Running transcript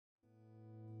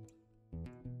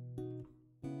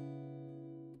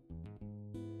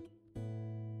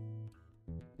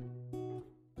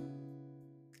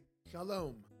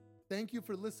Shalom. Thank you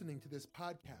for listening to this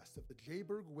podcast of the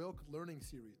Jayberg Wilk Learning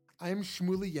Series. I am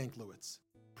Shmuley Yanklowitz,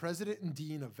 President and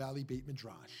Dean of Valley Beit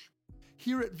Midrash.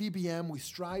 Here at VBM, we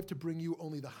strive to bring you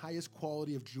only the highest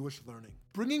quality of Jewish learning,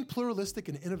 bringing pluralistic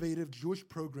and innovative Jewish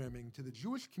programming to the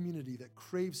Jewish community that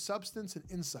craves substance and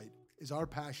insight is our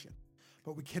passion,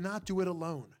 but we cannot do it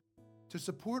alone. To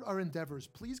support our endeavors,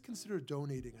 please consider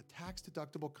donating a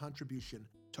tax-deductible contribution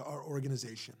to our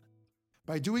organization.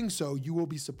 By doing so, you will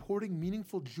be supporting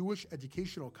meaningful Jewish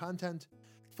educational content,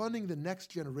 funding the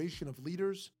next generation of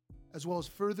leaders, as well as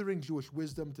furthering Jewish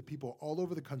wisdom to people all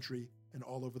over the country and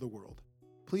all over the world.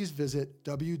 Please visit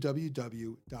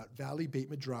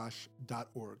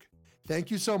www.valleybeitmidrash.org. Thank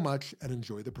you so much and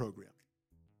enjoy the program.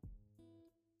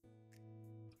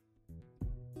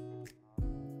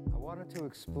 I wanted to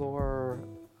explore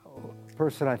a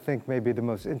person I think may be the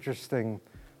most interesting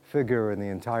figure in the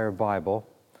entire Bible,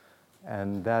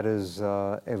 and that is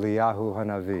Eliyahu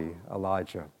Hanavi,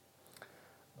 Elijah.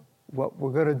 What we're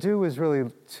going to do is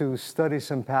really to study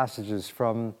some passages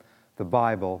from the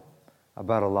Bible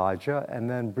about Elijah, and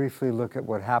then briefly look at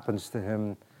what happens to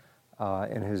him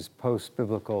in his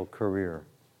post-biblical career.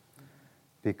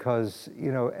 Because,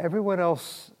 everyone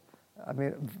else,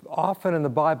 often in the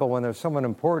Bible, when there's someone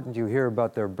important, you hear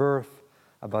about their birth,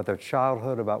 about their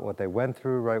childhood, about what they went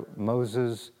through, right?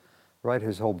 Moses, right?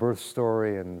 His whole birth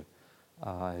story and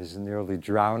his nearly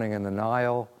drowning in the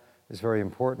Nile is very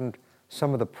important.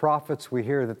 Some of the prophets, we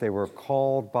hear that they were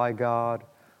called by God.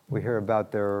 We hear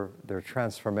about their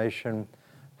transformation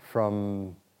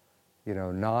from,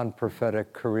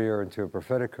 non-prophetic career into a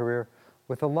prophetic career.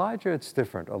 With Elijah, it's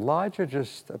different. Elijah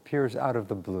just appears out of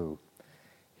the blue.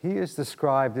 He is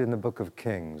described in the book of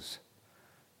Kings,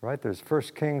 right? There's 1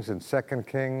 Kings and 2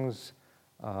 Kings,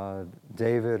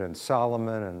 David and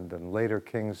Solomon, and then later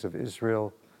kings of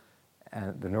Israel,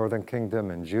 and the northern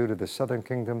kingdom, and Judah, the southern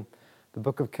kingdom. The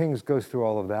book of Kings goes through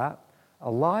all of that.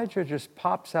 Elijah just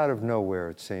pops out of nowhere,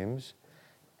 it seems,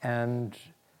 and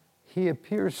he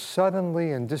appears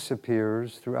suddenly and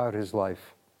disappears throughout his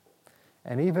life.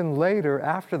 And even later,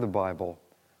 after the Bible,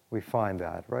 we find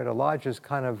that, right? Elijah's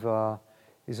kind of,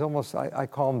 he's almost, I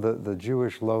call him the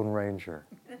Jewish Lone Ranger.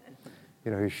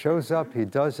 He shows up, he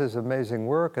does his amazing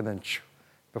work, and then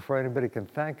before anybody can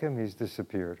thank him, he's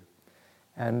disappeared.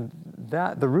 And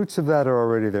the roots of that are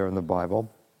already there in the Bible.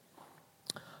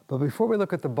 But before we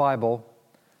look at the Bible,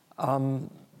 how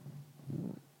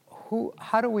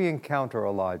do we encounter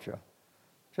Elijah?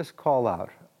 Just call out.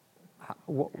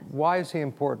 Why is he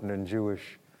important in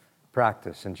Jewish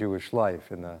practice, in Jewish life?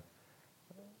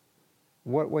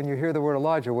 When you hear the word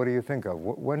Elijah, what do you think of?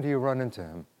 When do you run into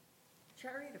him?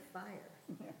 Chariot of fire.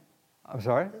 I'm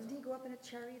sorry? Doesn't he go up in a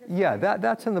chariot of fire? Yeah,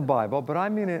 that's in the Bible, but I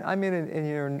mean in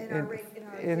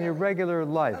your regular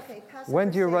life. Okay,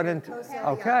 when do you run into? Passover,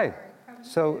 Okay,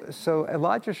 so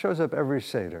Elijah shows up every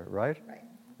Seder, right? Right.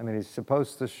 He's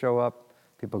supposed to show up.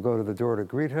 People go to the door to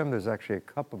greet him. There's actually a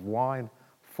cup of wine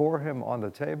for him on the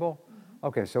table. Mm-hmm.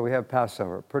 Okay, so we have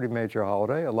Passover, pretty major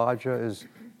holiday. Elijah is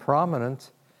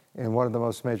prominent in one of the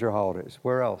most major holidays.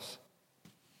 Where else?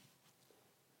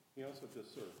 He also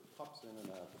just sort of pops in and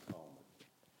out of the Talmud.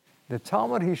 The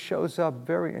Talmud, he shows up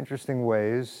very interesting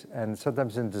ways, and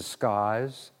sometimes in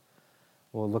disguise.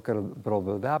 We'll look at a little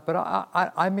bit of that. But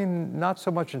I mean, not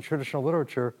so much in traditional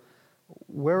literature.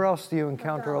 Where else do you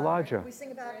encounter Elijah? We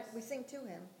sing to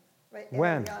him, right?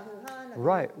 When?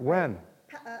 Right, when?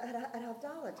 At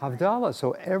Havdalah time. Havdalah.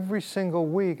 So every single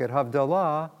week at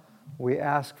Havdalah, we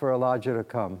ask for Elijah to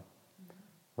come.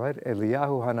 Right?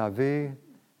 Eliyahu Hanavi,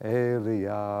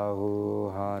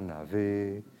 Eliyahu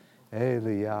Hanavi,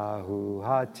 Eliyahu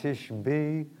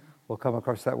HaTishbi. We'll come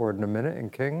across that word in a minute in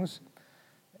Kings.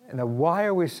 Now, why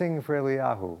are we singing for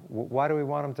Eliyahu? Why do we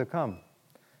want him to come?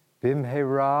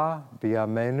 Bimheira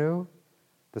biyamenu,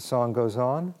 the song goes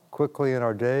on, quickly in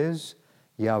our days,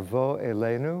 Yavo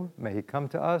Elenu, may he come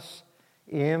to us,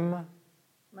 Im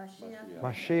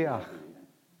Mashiach.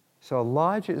 So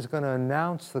Elijah is going to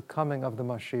announce the coming of the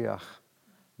Mashiach.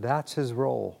 That's his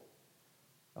role.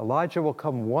 Elijah will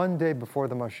come one day before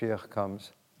the Mashiach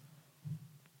comes.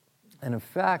 And in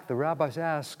fact, the rabbis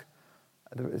ask,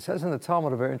 it says in the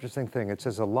Talmud a very interesting thing. It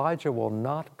says Elijah will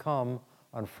not come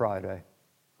on Friday.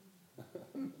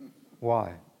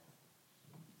 Why?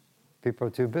 People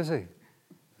are too busy.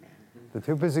 They're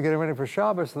too busy getting ready for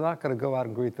Shabbos. They're not going to go out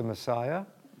and greet the Messiah.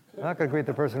 They're not going to greet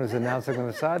the person who's announcing the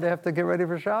Messiah. They have to get ready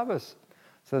for Shabbos.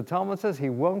 So the Talmud says he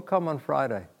won't come on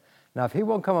Friday. Now, if he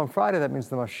won't come on Friday, that means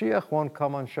the Mashiach won't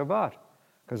come on Shabbat,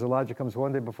 because Elijah comes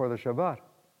one day before the Shabbat.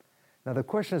 Now, the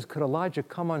question is, could Elijah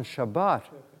come on Shabbat?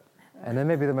 And then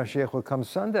maybe the Mashiach will come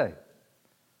Sunday.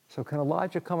 So can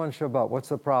Elijah come on Shabbat? What's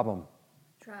the problem?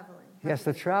 Traveling. He has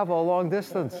to travel a long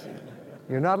distance.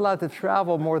 You're not allowed to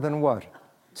travel more than what?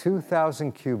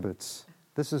 2,000 cubits.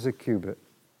 This is a cubit.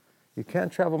 You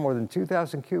can't travel more than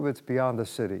 2,000 cubits beyond the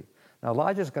city. Now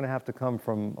Elijah's going to have to come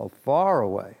from far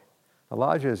away.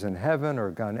 Elijah is in heaven or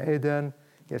Gan Eden.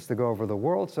 He has to go over the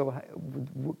world. So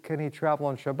can he travel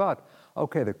on Shabbat?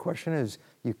 Okay, the question is,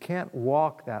 you can't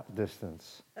walk that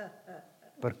distance.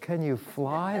 But can you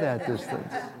fly that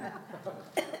distance?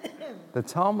 The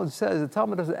Talmud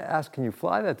doesn't ask, can you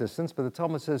fly that distance? But the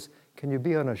Talmud says, can you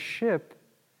be on a ship?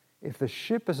 If the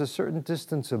ship is a certain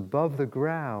distance above the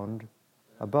ground,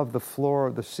 above the floor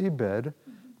of the seabed,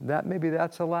 maybe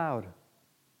that's allowed.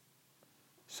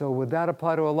 So would that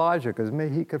apply to Elijah? Because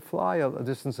maybe he could fly a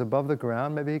distance above the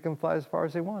ground. Maybe he can fly as far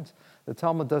as he wants. The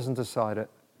Talmud doesn't decide it.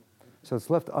 So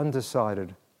it's left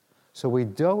undecided. So we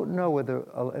don't know whether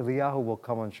Eliyahu will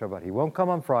come on Shabbat. He won't come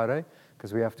on Friday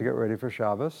because we have to get ready for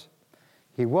Shabbos.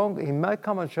 He might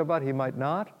come on Shabbat, he might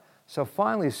not. So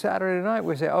finally, Saturday night,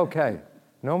 we say, okay,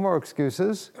 no more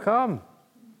excuses. Come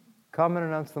and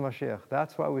announce the Mashiach.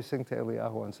 That's why we sing to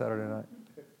Eliyahu on Saturday night.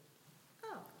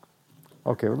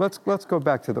 Okay, well, let's go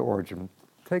back to the origin.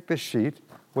 Take the sheet.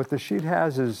 What the sheet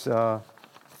has is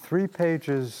 3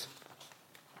 pages,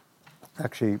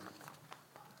 actually,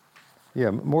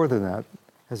 more than that.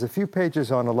 Has a few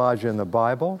pages on Elijah in the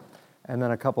Bible, and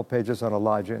then a couple pages on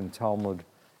Elijah in Talmud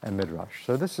and Midrash.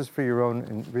 So this is for your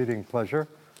own reading pleasure.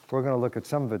 We're going to look at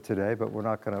some of it today, but we're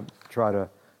not going to try to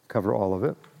cover all of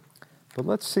it. But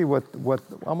let's see what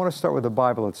I'm going to start with the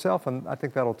Bible itself, and I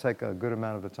think that'll take a good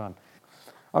amount of the time.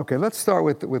 Okay, let's start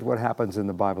with what happens in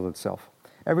the Bible itself.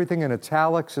 Everything in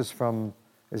italics is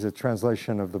a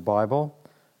translation of the Bible.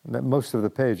 Most of the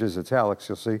page is italics,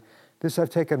 you'll see. This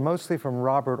I've taken mostly from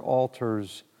Robert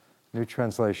Alter's New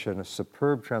Translation, a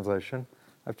superb translation.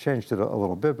 I've changed it a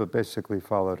little bit, but basically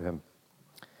followed him.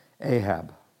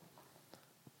 Ahab.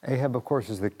 Ahab, of course,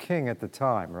 is the king at the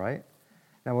time, right?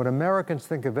 Now, when Americans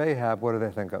think of Ahab, what do they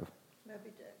think of?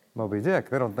 Moby Dick. Moby Dick.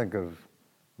 They don't think of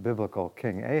biblical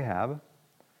King Ahab.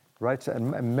 Right, so,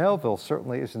 and Melville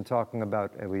certainly isn't talking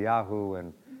about Eliyahu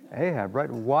and Ahab, right?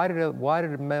 Why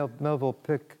did Melville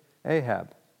pick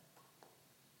Ahab?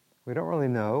 We don't really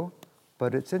know,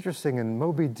 but it's interesting. In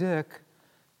Moby Dick,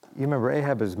 you remember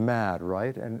Ahab is mad,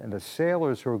 right? And the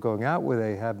sailors who are going out with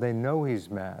Ahab, they know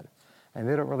he's mad, and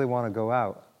they don't really want to go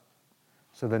out.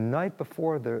 So the night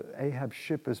before the Ahab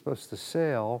ship is supposed to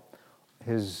sail,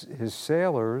 his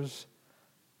sailors,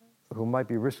 who might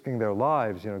be risking their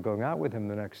lives, going out with him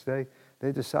the next day,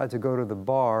 they decide to go to the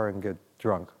bar and get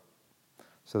drunk.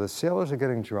 So the sailors are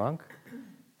getting drunk,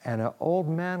 and an old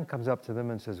man comes up to them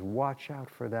and says, watch out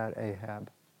for that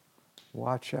Ahab.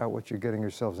 Watch out what you're getting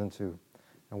yourselves into.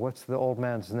 And what's the old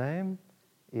man's name?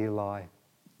 Eli.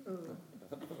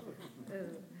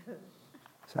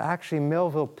 So actually,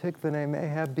 Melville picked the name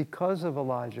Ahab because of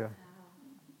Elijah.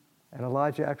 And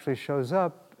Elijah actually shows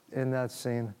up in that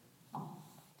scene.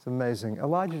 It's amazing.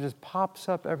 Elijah just pops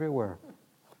up everywhere.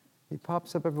 He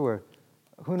pops up everywhere.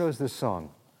 Who knows this song?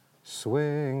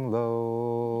 Swing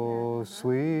low,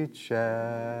 sweet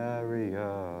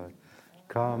chariot,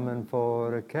 coming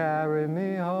for to carry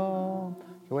me home.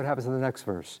 So what happens in the next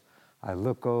verse? I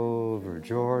look over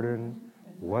Jordan,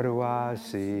 what do I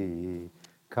see?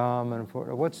 Coming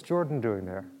for... What's Jordan doing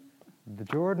there? The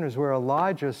Jordan is where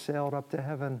Elijah sailed up to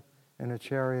heaven in a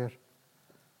chariot.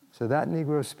 So that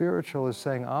Negro spiritual is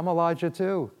saying, I'm Elijah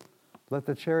too. Let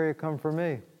the chariot come for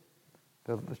me.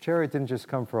 The chariot didn't just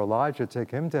come for Elijah,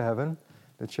 take him to heaven.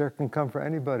 The chariot can come for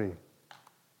anybody.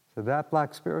 So that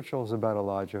black spiritual is about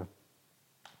Elijah.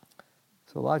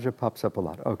 So Elijah pops up a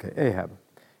lot. Okay, Ahab.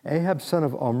 Ahab, son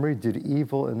of Omri, did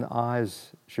evil in the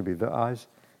eyes, should be the eyes,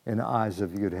 in the eyes of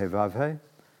Yud-He-Vav-He.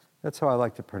 That's how I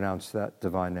like to pronounce that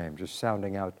divine name, just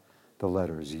sounding out the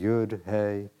letters,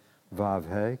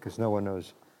 Yud-He-Vav-He, because no one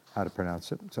knows how to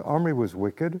pronounce it. So Omri was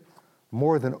wicked,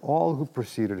 more than all who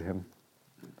preceded him,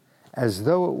 as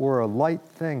though it were a light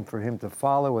thing for him to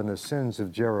follow in the sins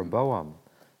of Jeroboam,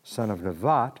 son of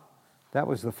Nevat. That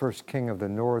was the first king of the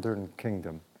northern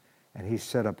kingdom, and he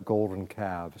set up golden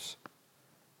calves.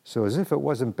 So as if it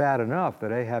wasn't bad enough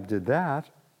that Ahab did that,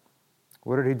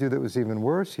 what did he do that was even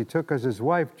worse? He took as his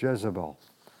wife Jezebel.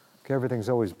 Okay, everything's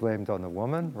always blamed on the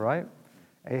woman, right?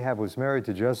 Ahab was married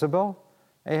to Jezebel.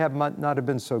 Ahab might not have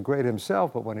been so great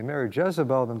himself, but when he married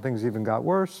Jezebel, then things even got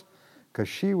worse, because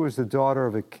she was the daughter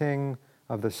of a king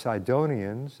of the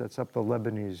Sidonians. That's up the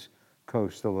Lebanese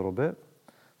coast a little bit.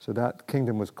 So that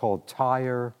kingdom was called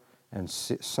Tyre and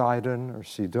Sidon or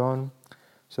Sidon.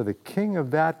 So the king of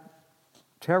that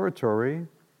territory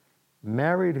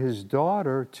married his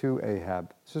daughter to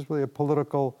Ahab. This is really a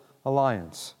political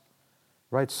alliance,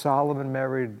 right? Solomon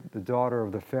married the daughter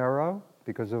of the Pharaoh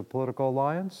because of a political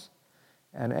alliance,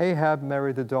 and Ahab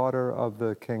married the daughter of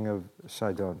the king of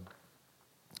Sidon.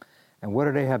 And what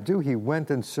did Ahab do? He went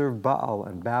and served Baal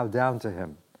and bowed down to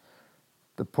him.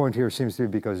 The point here seems to be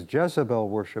because Jezebel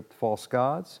worshipped false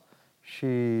gods,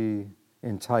 she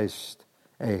enticed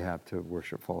Ahab to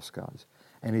worship false gods.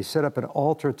 And he set up an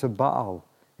altar to Baal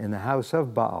in the house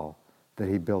of Baal that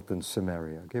he built in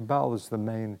Samaria. Okay, Baal is the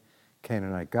main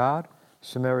Canaanite god.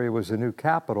 Samaria was a new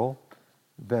capital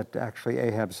that actually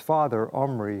Ahab's father,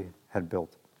 Omri, had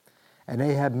built. And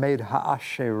Ahab made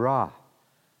Ha'asherah.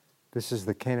 This is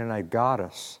the Canaanite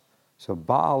goddess. So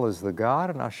Baal is the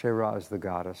god and Asherah is the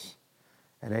goddess.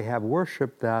 And Ahab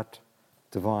worshipped that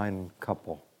divine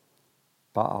couple,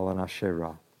 Baal and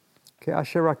Asherah. Okay,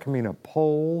 Asherah can mean a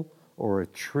pole or a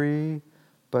tree,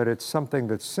 but it's something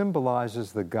that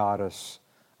symbolizes the goddess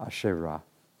Asherah.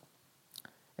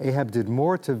 Ahab did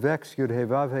more to vex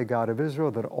Yud-Heh-Vav-Heh, God of Israel,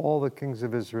 than all the kings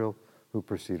of Israel who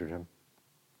preceded him.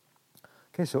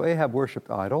 Okay, so Ahab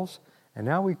worshipped idols, and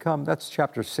now we come, that's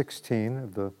chapter 16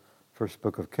 of the first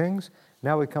book of Kings.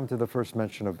 Now we come to the first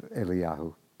mention of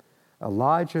Eliyahu.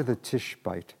 Elijah the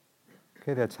Tishbite.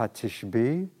 Okay, that's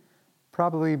Hatishbi,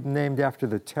 probably named after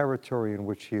the territory in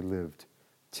which he lived,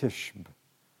 Tishb.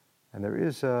 And there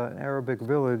is an Arab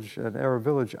village,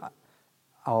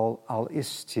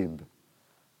 Al-Istib,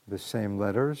 the same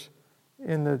letters,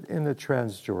 in the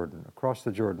Transjordan, across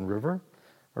the Jordan River,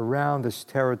 around this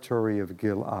territory of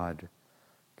Gilad.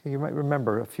 Okay, you might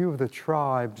remember, a few of the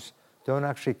tribes don't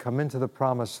actually come into the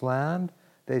Promised Land.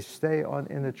 They stay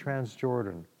in the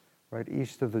Transjordan, right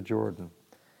east of the Jordan.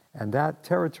 And that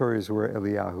territory is where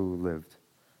Eliyahu lived.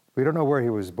 We don't know where he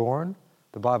was born.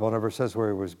 The Bible never says where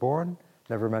he was born,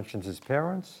 never mentions his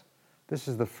parents. This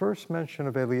is the first mention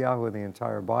of Eliyahu in the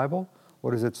entire Bible.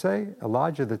 What does it say?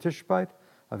 Elijah the Tishbite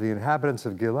of the inhabitants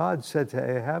of Gilad said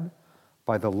to Ahab,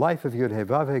 by the life of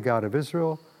Yud-Heh-Vav-Heh, God of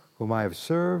Israel, whom I have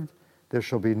served, there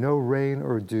shall be no rain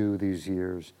or dew these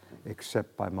years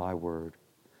except by my word.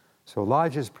 So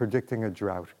Elijah is predicting a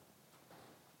drought.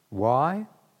 Why?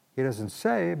 He doesn't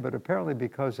say, but apparently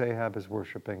because Ahab is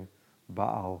worshiping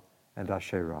Baal and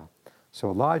Asherah. So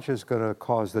Elijah is going to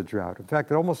cause the drought. In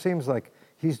fact, it almost seems like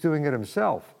he's doing it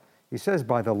himself. He says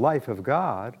by the life of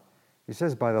God, he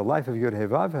says by the life of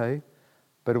Yud-Heh-Vav-Heh,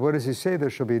 but what does he say? There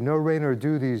shall be no rain or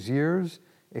dew these years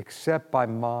except by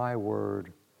my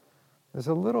word. There's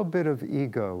a little bit of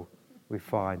ego we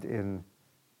find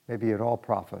maybe in all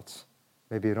prophets,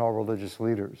 maybe in all religious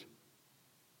leaders.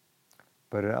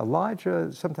 But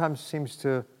Elijah sometimes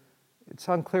it's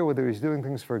unclear whether he's doing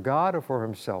things for God or for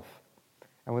himself.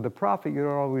 And with the prophet, you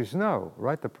don't always know,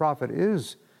 right? The prophet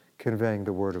is conveying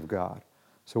the word of God.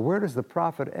 So where does the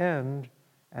prophet end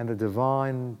and the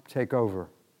divine take over?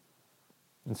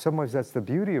 In some ways, that's the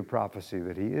beauty of prophecy,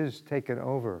 that he is taken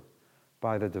over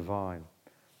by the divine.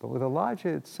 But with Elijah,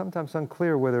 it's sometimes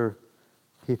unclear whether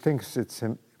he thinks it's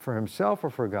for himself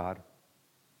or for God.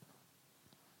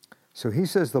 So he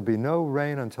says there'll be no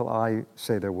rain until I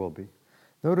say there will be.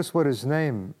 Notice what his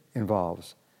name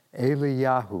involves.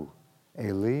 Eliyahu.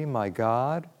 Eli, my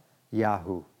God,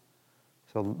 Yahu.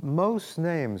 So most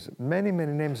names, many,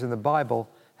 many names in the Bible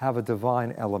have a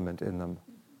divine element in them,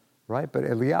 right? But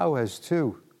Eliyahu has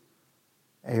two.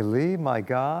 Eli, my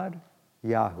God,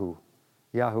 Yahu.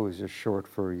 Yahu is just short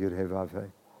for Yud-Heh-Vav-Heh.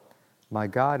 My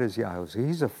God is Yahu. So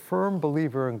he's a firm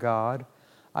believer in God.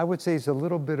 I would say he's a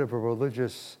little bit of a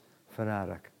religious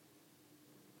fanatic,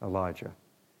 Elijah.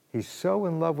 He's so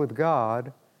in love with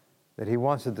God that he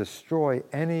wants to destroy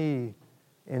any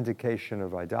indication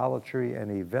of idolatry,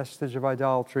 any vestige of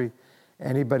idolatry.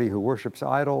 Anybody who worships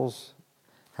idols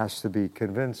has to be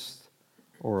convinced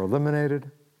or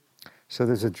eliminated. So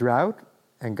there's a drought,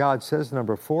 and God says,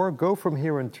 number 4, go from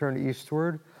here and turn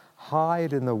eastward,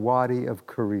 hide in the wadi of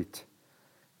Kerit.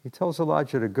 He tells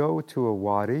Elijah to go to a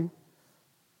wadi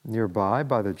nearby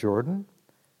by the Jordan,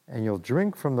 and you'll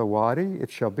drink from the wadi.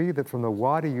 It shall be that from the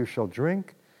wadi you shall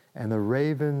drink, and the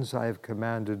ravens I have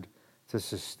commanded to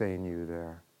sustain you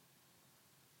there.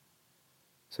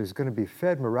 So he's going to be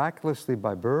fed miraculously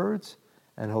by birds,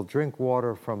 and he'll drink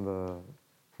water from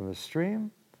the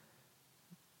stream.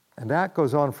 And that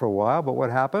goes on for a while, but what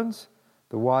happens?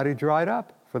 The wadi dried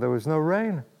up, for there was no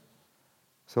rain.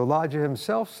 So Elijah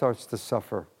himself starts to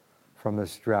suffer from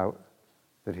this drought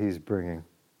that he's bringing.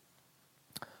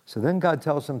 So then God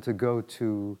tells him to go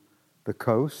to the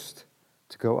coast,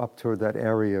 to go up toward that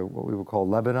area, what we would call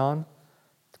Lebanon,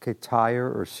 okay,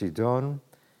 Tyre or Sidon.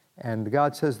 And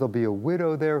God says there'll be a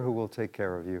widow there who will take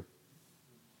care of you.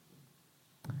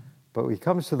 But he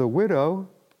comes to the widow,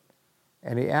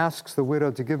 and he asks the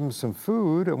widow to give him some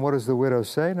food. And what does the widow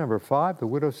say? Number 5, the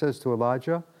widow says to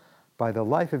Elijah, by the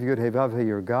life of Yud-Heh-Vav-Heh,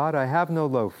 your God, I have no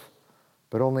loaf,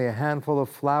 but only a handful of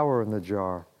flour in the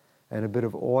jar and a bit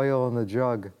of oil in the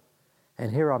jug.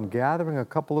 And here I'm gathering a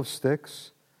couple of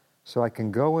sticks so I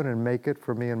can go in and make it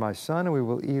for me and my son, and we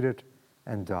will eat it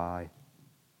and die.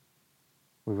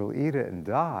 We will eat it and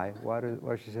die? Why does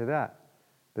she say that?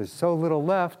 There's so little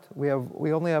left, we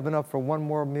only have enough for one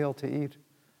more meal to eat.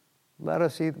 Let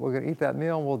us eat, we're going to eat that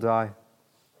meal and we'll die.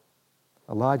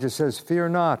 Elijah says, fear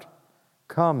not.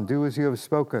 Come, do as you have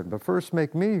spoken. But first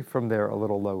make me from there a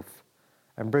little loaf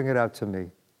and bring it out to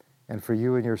me. And for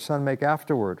you and your son make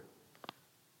afterward.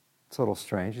 It's a little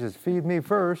strange. He says, feed me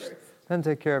first, then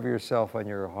take care of yourself when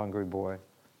you're a hungry boy.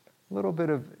 A little bit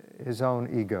of his own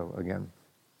ego again.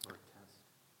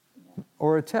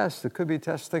 Or a test. It could be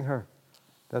testing her.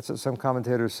 That's what some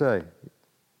commentators say.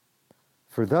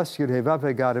 For thus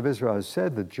Yud-Heh-Vav-Heh, God of Israel, has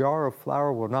said, the jar of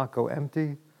flour will not go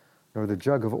empty, nor the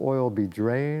jug of oil be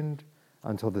drained,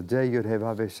 until the day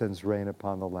Yud-Heh-Vav-Heh sends rain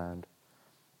upon the land.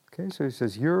 Okay, so he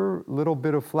says, your little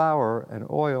bit of flour and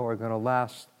oil are going to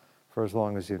last for as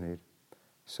long as you need.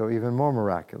 So even more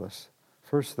miraculous.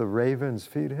 First the ravens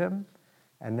feed him,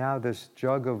 and now this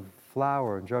jug of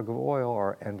flour and jug of oil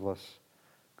are endless,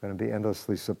 going to be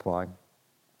endlessly supplying.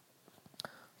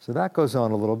 So that goes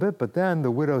on a little bit, but then the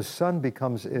widow's son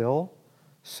becomes ill,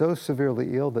 so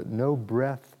severely ill that no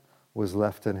breath was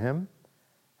left in him.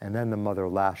 And then the mother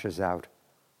lashes out.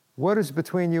 What is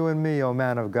between you and me, O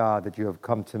man of God, that you have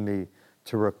come to me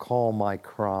to recall my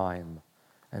crime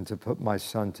and to put my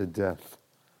son to death?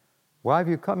 Why have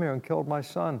you come here and killed my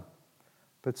son?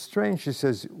 But strange, she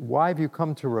says, why have you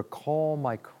come to recall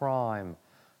my crime?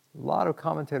 A lot of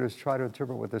commentators try to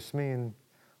interpret what this means.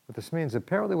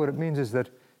 Apparently what it means is that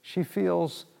she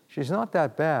feels she's not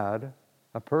that bad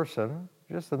a person,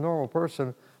 just a normal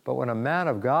person, but when a man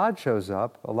of God shows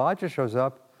up, Elijah shows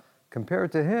up,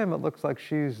 compared to him, it looks like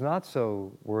she's not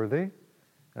so worthy.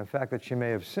 In fact, that she may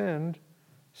have sinned.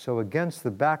 So against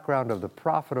the background of the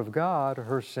prophet of God,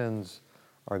 her sins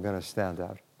are going to stand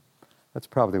out. That's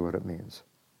probably what it means.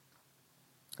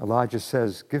 Elijah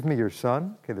says, give me your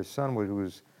son. Okay, the son who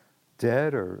was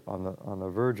dead or on the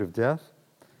verge of death.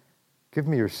 Give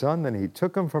me your son. Then he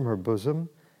took him from her bosom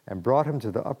and brought him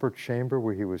to the upper chamber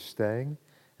where he was staying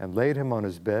and laid him on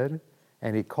his bed.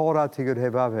 And he called out to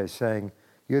Yud-Heh-Vav-Heh, saying,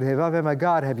 Yud-Heh-Vav-Heh, my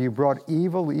God, have you brought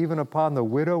evil even upon the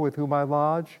widow with whom I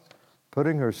lodge,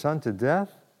 putting her son to death?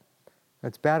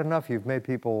 It's bad enough you've made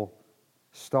people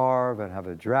starve and have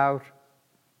a drought,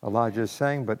 Elijah is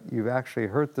saying, but you've actually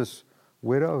hurt this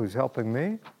widow who's helping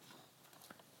me.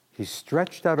 He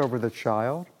stretched out over the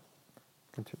child.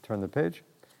 Turn the page.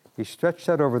 He stretched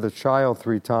out over the child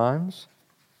 3 times.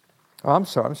 Oh, I'm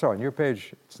sorry. On your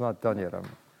page, it's not done yet. I'm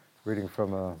reading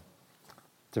from a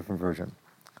different version.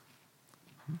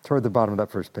 Toward the bottom of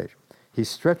that first page. He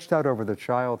stretched out over the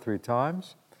child 3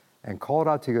 times and called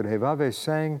out to Yud-Heh-Vav-Heh,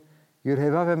 saying,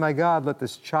 Yud-Heh-Vav-Heh, my God, let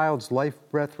this child's life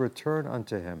breath return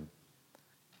unto him.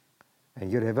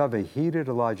 And Yud-Heh-Vav-Heh heeded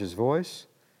Elijah's voice,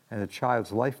 and the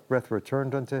child's life breath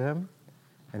returned unto him,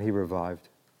 and he revived.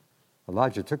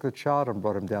 Elijah took the child and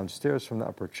brought him downstairs from the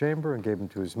upper chamber and gave him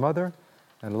to his mother.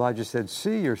 And Elijah said,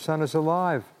 see, your son is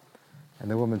alive. And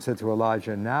the woman said to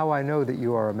Elijah, now I know that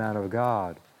you are a man of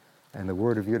God, and the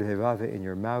word of Yud-Heh-Vav-Heh in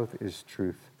your mouth is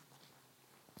truth.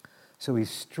 So he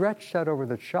stretched out over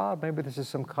the child. Maybe this is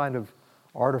some kind of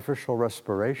artificial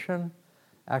respiration.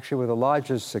 Actually, with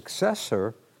Elijah's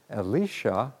successor,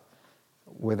 Elisha,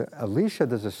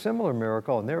 there's a similar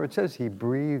miracle, and there it says he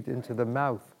breathed into the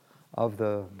mouth of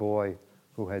the boy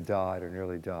who had died or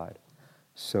nearly died.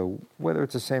 So whether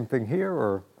it's the same thing here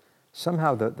or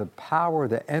somehow the power,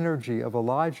 the energy of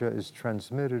Elijah is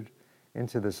transmitted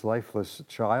into this lifeless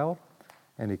child,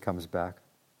 and he comes back.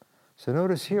 So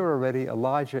notice here already,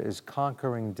 Elijah is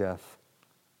conquering death.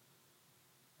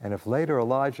 And if later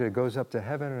Elijah goes up to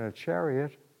heaven in a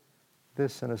chariot,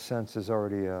 this, in a sense, is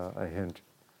already a hint,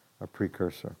 a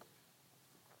precursor.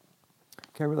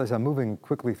 Okay, I realize I'm moving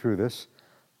quickly through this,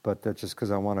 but that's just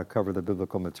because I want to cover the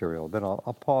biblical material. Then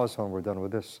I'll pause when we're done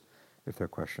with this, if there are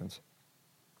questions.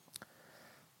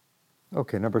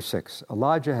 Okay, number 6.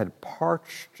 Elijah had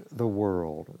parched the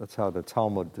world. That's how the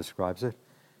Talmud describes it.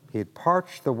 He had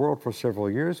parched the world for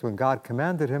several years when God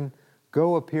commanded him,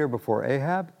 go appear before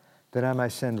Ahab, that I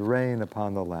might send rain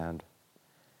upon the land.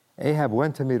 Ahab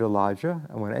went to meet Elijah,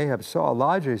 and when Ahab saw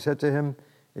Elijah, he said to him,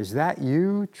 is that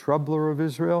you, troubler of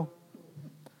Israel?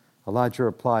 Elijah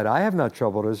replied, I have not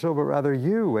troubled Israel, but rather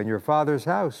you and your father's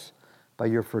house by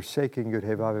your forsaking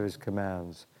Yud-Heh-Vav-Heh's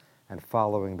commands and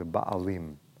following the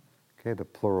Baalim. Okay, the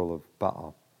plural of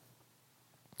Baal.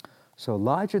 So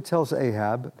Elijah tells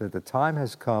Ahab that the time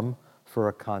has come for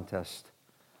a contest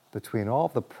between all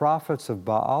the prophets of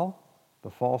Baal,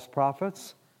 the false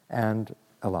prophets, and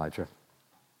Elijah.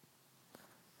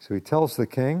 So he tells the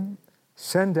king,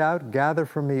 "Send out, gather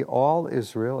for me all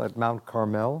Israel at Mount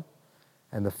Carmel,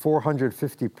 and the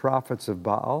 450 prophets of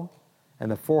Baal,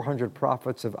 and the 400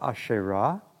 prophets of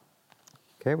Asherah."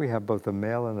 Okay, we have both a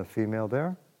male and a female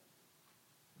there,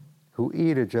 who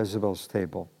eat at Jezebel's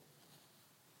table.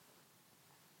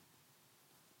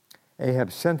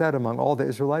 Ahab sent out among all the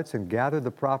Israelites and gathered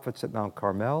the prophets at Mount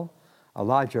Carmel.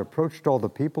 Elijah approached all the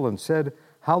people and said,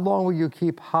 "How long will you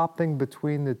keep hopping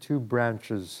between the two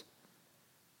branches?"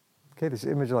 Okay, this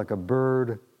image like a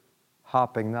bird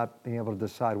hopping, not being able to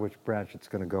decide which branch it's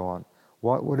going to go on.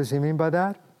 What does he mean by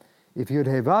that? If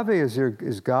Yud-Heh-Vav-Heh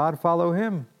is God, follow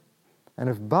him. And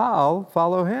if Baal,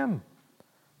 follow him.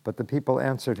 But the people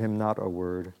answered him not a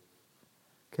word.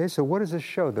 Okay, so what does this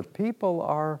show? The people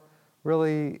are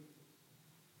really,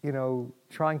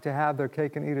 trying to have their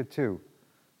cake and eat it too.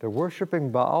 They're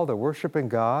worshiping Baal, they're worshiping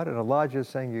God, and Elijah is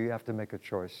saying you have to make a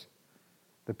choice.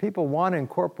 The people want to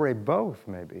incorporate both,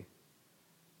 maybe.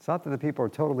 It's not that the people are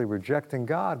totally rejecting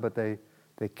God, but they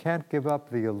can't give up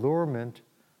the allurement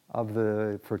of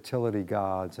the fertility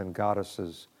gods and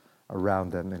goddesses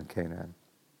around them in Canaan.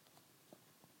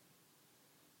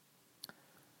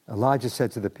 Elijah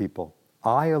said to the people,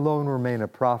 "I alone remain a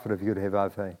prophet of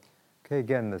Yud-Heh-Vav-Heh." Okay,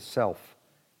 again, the self,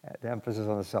 the emphasis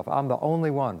on the self. I'm the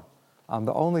only one. I'm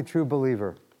the only true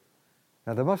believer.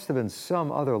 Now, there must have been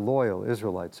some other loyal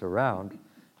Israelites around,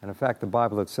 and in fact, the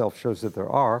Bible itself shows that there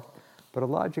are, but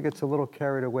Elijah gets a little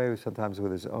carried away sometimes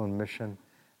with his own mission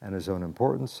and his own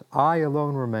importance. "I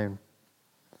alone remain.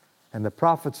 And the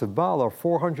prophets of Baal are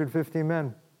 450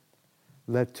 men.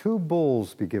 Let 2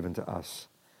 bulls be given to us,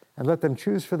 and let them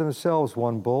choose for themselves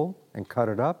 1 bull, and cut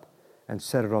it up, and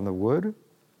set it on the wood,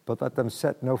 but let them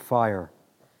set no fire.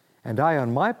 And I,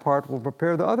 on my part, will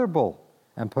prepare the other bull,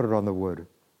 and put it on the wood,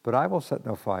 but I will set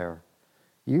no fire.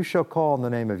 You shall call on the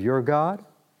name of your God,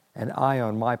 and I,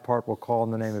 on my part, will call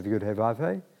on the name of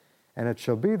Yud-Heh-Vav-Heh, and it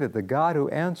shall be that the God who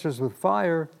answers with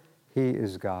fire, he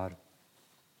is God."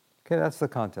 Okay, that's the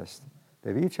contest.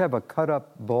 They each have a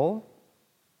cut-up bull,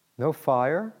 no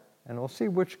fire, and we'll see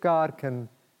which God can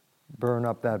burn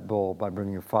up that bull by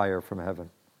bringing fire from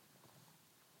heaven.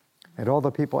 And all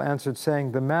the people answered,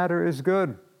 saying, "The matter is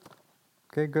good."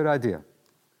 Okay, good idea.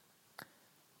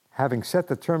 Having set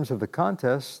the terms of the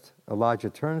contest, Elijah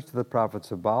turns to the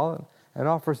prophets of Baal and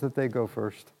offers that they go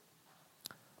first.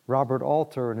 Robert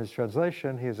Alter, in his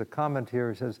translation, he has a comment here.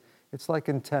 He says, it's like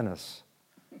in tennis.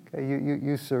 Okay,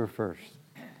 you serve first.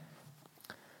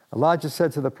 Elijah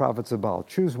said to the prophets of Baal,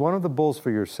 "Choose one of the bulls for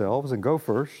yourselves and go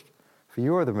first, for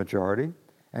you are the majority,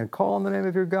 and call on the name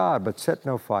of your God, but set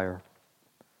no fire."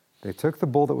 They took the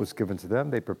bull that was given to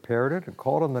them, they prepared it, and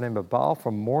called on the name of Baal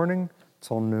from morning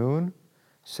till noon,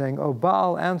 saying, "O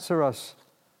Baal, answer us."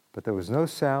 But there was no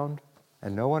sound,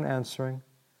 and no one answering.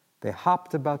 They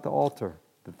hopped about the altar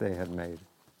that they had made.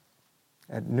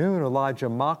 At noon, Elijah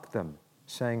mocked them,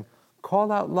 saying,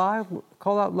 Call out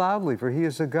loudly, for he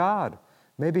is a god.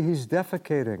 Maybe he's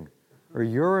defecating or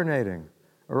urinating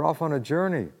or off on a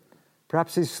journey.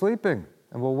 Perhaps he's sleeping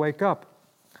and will wake up.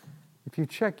 If you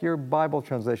check your Bible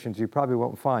translations, you probably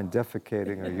won't find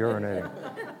defecating or urinating.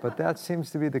 But that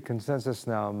seems to be the consensus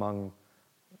now among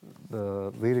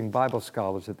the leading Bible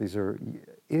scholars, that these are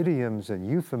idioms and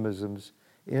euphemisms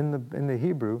in the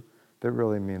Hebrew that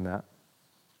really mean that.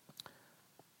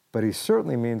 But he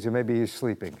certainly means that maybe he's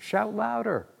sleeping. Shout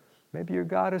louder. Maybe your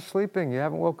God is sleeping. You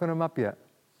haven't woken him up yet.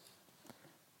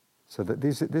 So that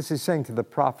this is saying to the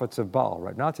prophets of Baal,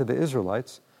 right? Not to the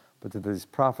Israelites, but to these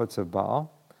prophets of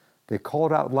Baal. They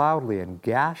called out loudly and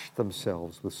gashed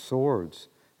themselves with swords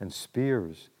and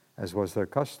spears, as was their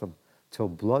custom, till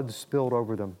blood spilled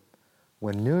over them.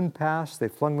 When noon passed, they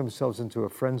flung themselves into a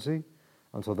frenzy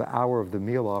until the hour of the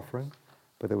meal offering,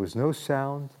 but there was no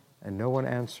sound and no one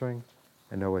answering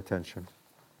and no attention.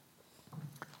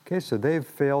 Okay, so they've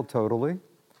failed totally,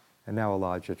 and now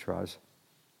Elijah tries.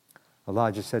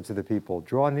 Elijah said to the people,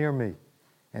 "Draw near me,"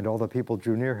 and all the people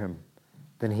drew near him.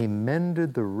 Then he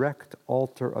mended the wrecked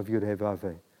altar of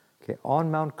Yud-Heh-Vav-Heh. Okay,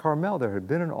 on Mount Carmel there had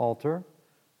been an altar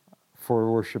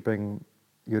for worshiping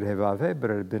Yud-Heh-Vav-Heh, but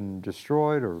it had been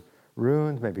destroyed or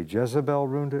ruined. Maybe Jezebel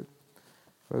ruined it.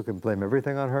 We can blame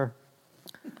everything on her.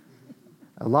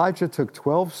 Elijah took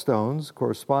 12 stones,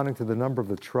 corresponding to the number of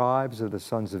the tribes of the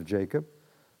sons of Jacob,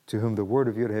 to whom the word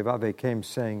of Yud-Heh-Vav-Heh came,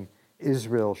 saying,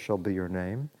 "Israel shall be your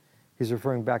name." He's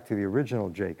referring back to the original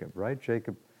Jacob, right?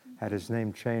 Jacob had his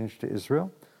name changed to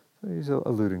Israel. He's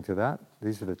alluding to that.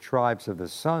 These are the tribes of the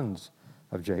sons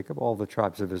of Jacob, all the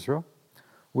tribes of Israel.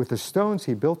 With the stones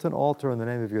he built an altar in the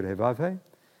name of Yud-Heh-Vav-Heh,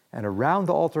 and around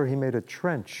the altar he made a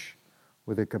trench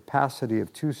with a capacity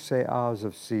of 2 seahs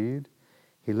of seed.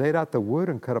 He laid out the wood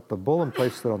and cut up the bull and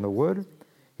placed it on the wood.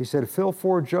 He said, fill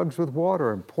 4 jugs with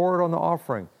water and pour it on the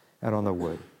offering and on the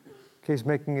wood. Okay, he's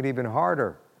making it even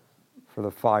harder for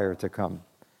the fire to come.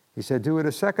 He said, do it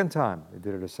a second time. They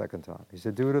did it a second time. He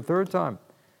said, do it a third time.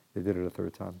 They did it a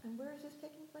third time. And where is this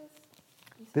taking place?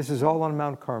 This is all on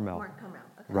Mount Carmel. Mount Carmel,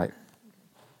 okay. Right.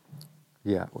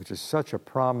 Yeah, which is such a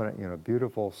prominent,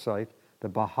 beautiful site. The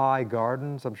Baha'i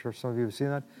Gardens, I'm sure some of you have seen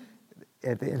that.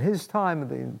 In his time,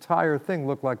 the entire thing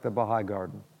looked like the Baha'i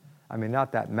Garden. I mean,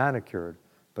 not that manicured,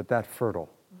 but that fertile.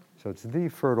 So it's the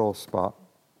fertile spot.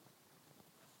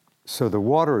 So the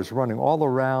water is running all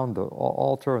around the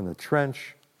altar and the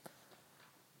trench.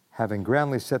 Having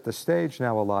grandly set the stage,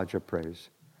 now Elijah prays.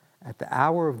 At the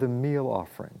hour of the meal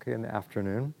offering, okay, in the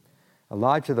afternoon,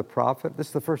 Elijah the prophet, this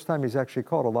is the first time he's actually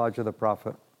called Elijah the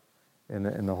prophet in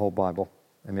the whole Bible.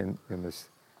 I mean, in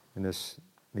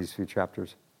these few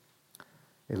chapters.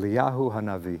 Eliyahu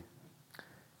Hanavi.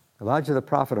 Elijah the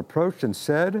prophet approached and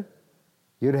said,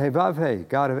 Yud-Heh-Vav-Heh,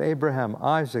 God of Abraham,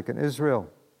 Isaac, and Israel,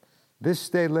 this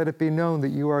day let it be known that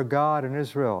you are God in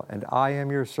Israel, and I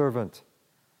am your servant.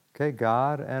 Okay,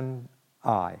 God and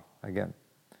I, again.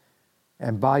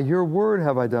 And by your word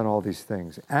have I done all these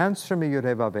things. Answer me,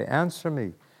 Yud-Heh-Vav-Heh, answer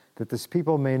me, that this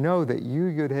people may know that you,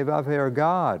 Yud-Heh-Vav-Heh, are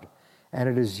God, and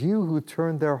it is you who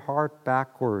turned their heart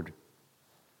backward.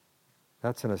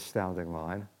 That's an astounding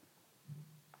line.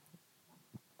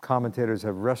 Commentators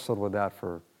have wrestled with that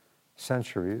for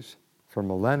centuries, for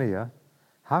millennia.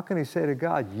 How can he say to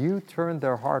God, you turned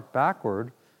their heart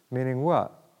backward, meaning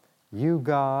what? You,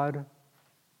 God,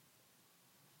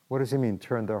 what does he mean,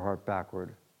 turned their heart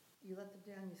backward? You let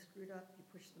them down, you screwed up, you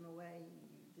pushed them away,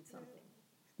 you did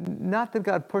something. Not that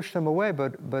God pushed them away,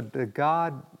 but that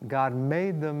God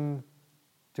made them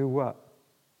do what?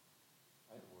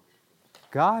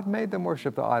 God made them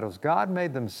worship the idols. God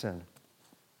made them sin.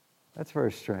 That's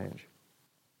very strange.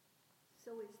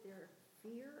 So is there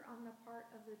fear on the part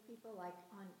of the people? Like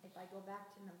if I go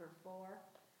back to number 4,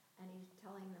 and he's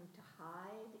telling them to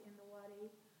hide in the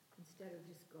wadi instead of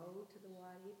just go to the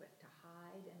wadi, but to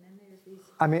hide, and then there's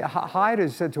these... I mean, hide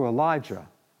is said to Elijah.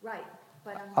 Right,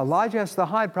 but Elijah has to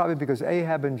hide probably because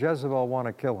Ahab and Jezebel want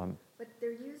to kill him. But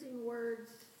they're using words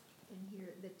in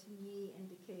here that to me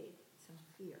indicate some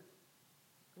fear,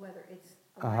 whether it's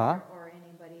Elijah or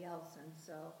anybody else, and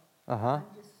so I'm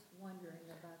just wondering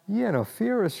about that. Yeah, no,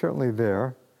 fear is certainly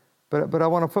there, but I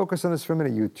want to focus on this for a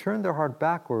minute. You turn their heart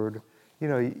backward.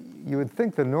 You would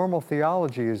think the normal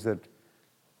theology is that,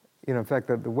 in fact,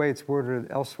 the way it's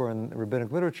worded elsewhere in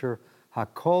rabbinic literature,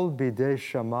 Hakol bidei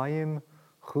shamayim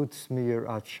chutz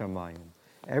miyirat shamayim.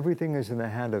 Everything is in the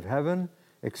hand of heaven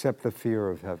except the fear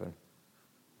of heaven.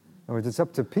 In other words, it's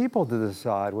up to people to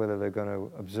decide whether they're going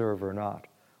to observe or not,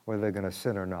 whether they're going to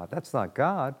sin or not. That's not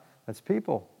God, that's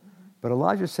people. But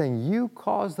Elijah's saying, you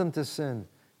caused them to sin.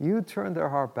 You turned their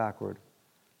heart backward.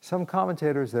 Some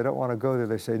commentators, they don't want to go there.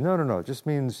 They say, no, it just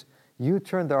means you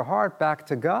turned their heart back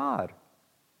to God.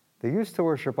 They used to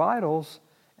worship idols,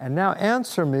 and now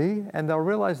answer me, and they'll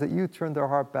realize that you turned their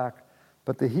heart back.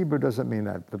 But the Hebrew doesn't mean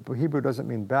that. The Hebrew doesn't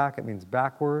mean back, it means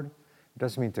backward. It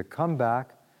doesn't mean to come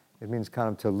back. It means kind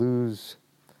of to lose,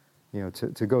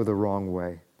 to go the wrong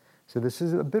way. So this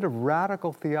is a bit of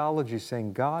radical theology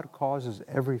saying God causes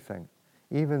everything,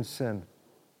 even sin.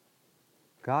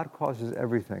 God causes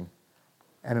everything.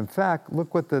 And in fact,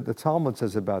 look what the Talmud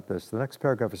says about this. The next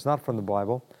paragraph is not from the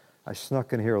Bible. I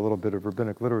snuck in here a little bit of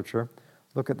rabbinic literature.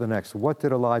 Look at the next. What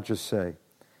did Elijah say?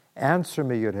 Answer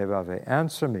me, Yud-Heh-Vav-Heh.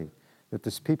 Answer me, that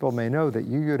this people may know that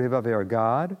you, Yud-Heh-Vav-Heh, are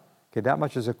God. Okay, that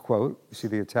much is a quote. You see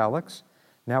the italics.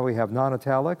 Now we have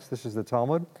non-italics. This is the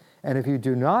Talmud. And if you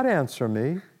do not answer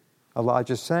me,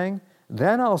 Elijah's saying,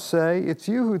 then I'll say, it's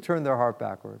you who turned their heart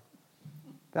backward.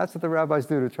 That's what the rabbis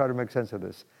do to try to make sense of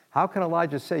this. How can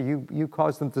Elijah say, you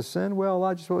caused them to sin? Well,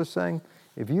 Elijah was saying,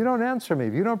 if you don't answer me,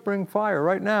 if you don't bring fire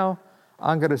right now,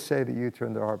 I'm going to say that you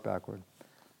turned their heart backward.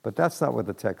 But that's not what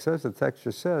the text says. The text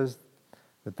just says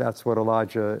that that's what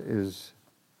Elijah is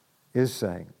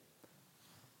saying,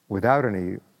 without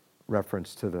any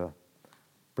reference to the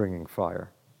bringing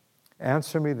fire.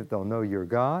 Answer me that they'll know you're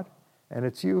God, and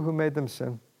it's you who made them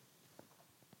sin.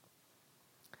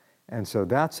 And so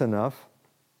that's enough.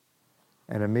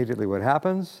 And immediately what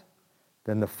happens?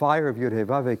 Then the fire of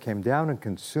Yud-Heh-Vav-Heh came down and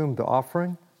consumed the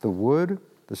offering, the wood,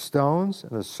 the stones,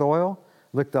 and the soil,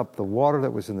 licked up the water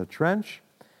that was in the trench.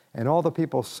 And all the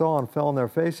people saw and fell on their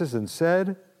faces and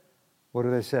said, what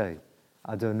do they say?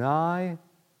 Adonai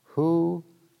hu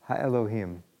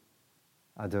ha'Elohim.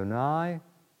 Adonai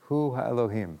hu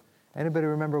ha'Elohim. Anybody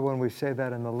remember when we say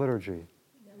that in the liturgy?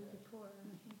 Yom Kippur.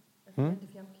 At the end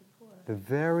of Yom Kippur. The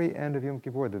very end of Yom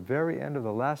Kippur, the very end of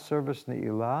the last service,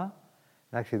 Ne'ilah.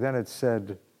 Actually, then it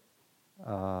said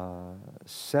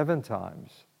 7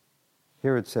 times.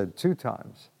 Here it said 2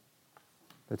 times.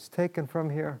 It's taken from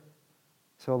here.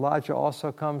 So Elijah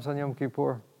also comes on Yom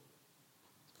Kippur.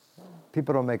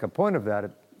 People don't make a point of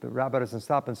that. The rabbi doesn't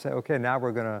stop and say, okay, now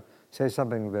we're going to say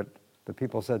something that the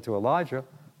people said to Elijah,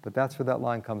 but that's where that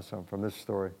line comes from this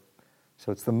story.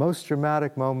 So it's the most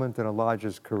dramatic moment in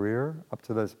Elijah's career up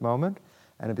to this moment,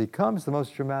 and it becomes the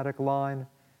most dramatic line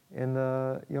in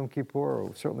the Yom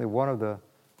Kippur, certainly one of the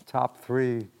top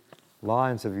 3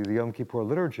 lines of the Yom Kippur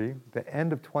liturgy. The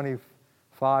end of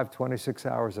 25, 26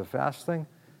 hours of fasting,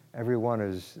 everyone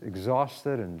is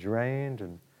exhausted and drained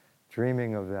and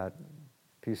dreaming of that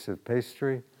piece of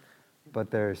pastry.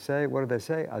 But they say, what do they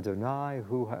say? Adonai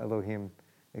hu ha'Elohim.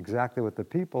 Exactly what the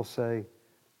people say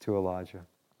to Elijah.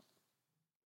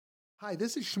 Hi,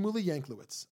 this is Shmuley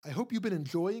Yanklowitz. I hope you've been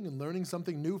enjoying and learning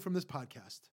something new from this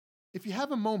podcast. If you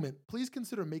have a moment, please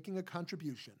consider making a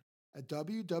contribution at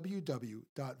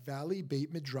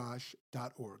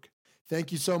www.valleybeitmidrash.org.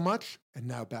 Thank you so much, and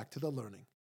now back to the learning.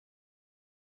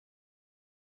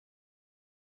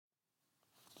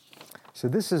 So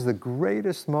this is the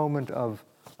greatest moment of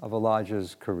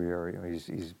Elijah's career. You know,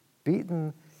 he's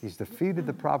beaten, he's defeated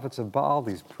the prophets of Baal,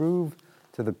 he's proved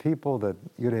to the people that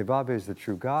Yud-Heh-Vav is the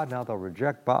true God. Now they'll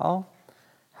reject Baal.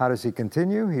 How does he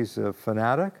continue? He's a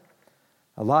fanatic.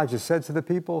 Elijah said to the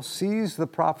people, seize the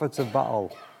prophets of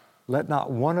Baal. Let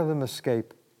not one of them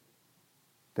escape.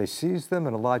 They seized them,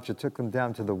 and Elijah took them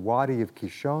down to the Wadi of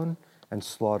Kishon and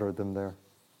slaughtered them there.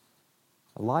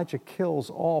 Elijah kills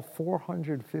all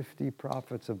 450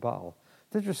 prophets of Baal.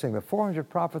 It's interesting, the 400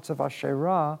 prophets of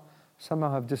Asherah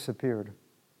somehow have disappeared.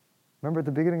 Remember at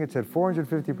the beginning it said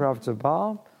 450 prophets of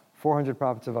Baal, 400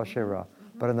 prophets of Asherah.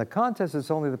 But in the context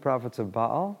it's only the prophets of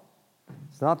Baal.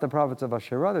 It's not the prophets of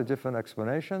Asherah, there are different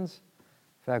explanations.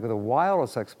 In fact, the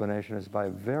wildest explanation is by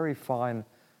a very fine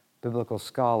biblical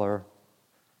scholar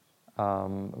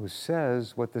who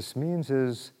says what this means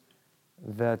is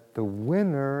that the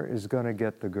winner is going to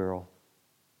get the girl.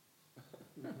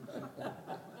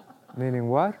 Meaning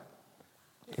what?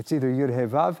 It's either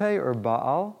Yud-Heh-Vav-Heh or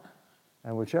Baal,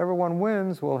 and whichever one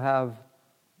wins will have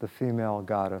the female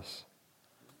goddess.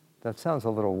 That sounds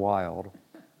a little wild,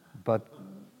 but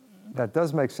that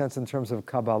does make sense in terms of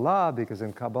Kabbalah, because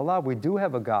in Kabbalah we do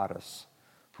have a goddess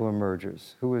who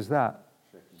emerges. Who is that?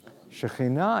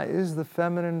 Shekhinah is the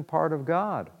feminine part of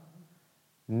God.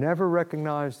 Never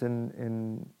recognized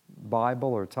in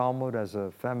Bible or Talmud as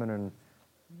a feminine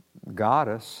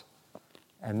goddess.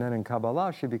 And then in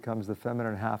Kabbalah, she becomes the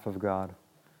feminine half of God.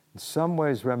 In some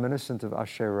ways reminiscent of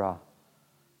Asherah.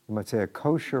 You might say a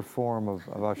kosher form of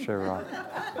Asherah.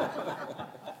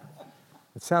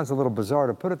 It sounds a little bizarre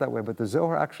to put it that way, but the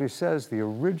Zohar actually says the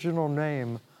original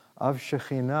name of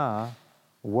Shekhinah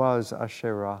was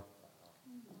Asherah.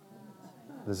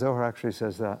 The Zohar actually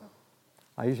says that.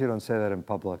 I usually don't say that in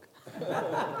public.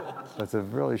 That's a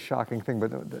really shocking thing.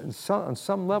 But on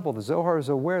some level, the Zohar is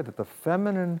aware that the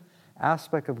feminine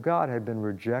aspect of God had been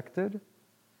rejected,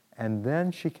 and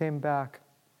then she came back.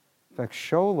 In fact,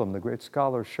 Sholem, the great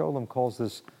scholar Sholem, calls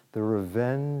this the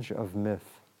revenge of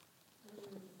myth.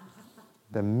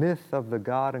 The myth of the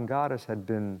god and goddess had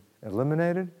been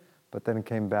eliminated, but then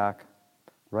came back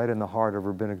right in the heart of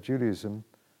Rabbinic Judaism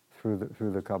through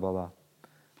the Kabbalah.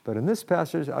 But in this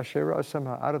passage, Asherah is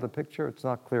somehow out of the picture. It's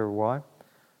not clear why.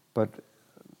 But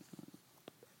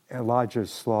Elijah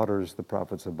slaughters the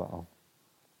prophets of Baal.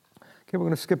 Okay, we're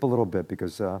going to skip a little bit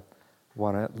because I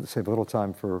want to save a little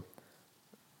time for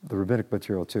the rabbinic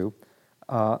material too.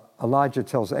 Elijah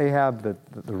tells Ahab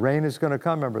that the rain is going to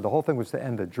come. Remember, the whole thing was to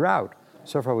end the drought.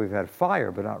 So far we've had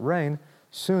fire, but not rain.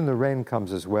 Soon the rain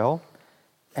comes as well.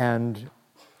 And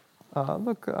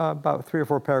look about 3 or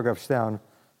 4 paragraphs down,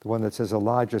 the one that says,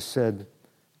 Elijah said,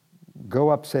 go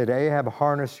up, say to Ahab,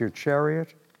 harness your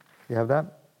chariot. You have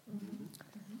that?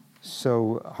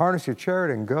 So harness your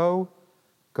chariot and go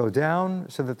down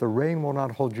so that the rain will not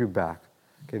hold you back.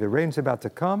 Okay, the rain's about to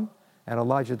come, and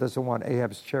Elijah doesn't want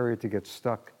Ahab's chariot to get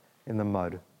stuck in the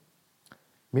mud.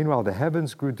 Meanwhile, the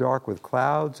heavens grew dark with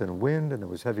clouds and wind, and there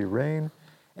was heavy rain.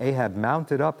 Ahab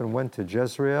mounted up and went to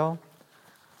Jezreel,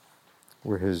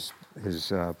 where his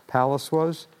palace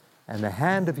was. And the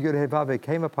hand of Yud-Heh-Vav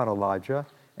came upon Elijah,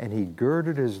 and he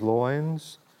girded his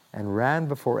loins and ran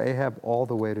before Ahab all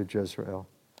the way to Jezreel.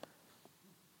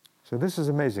 So this is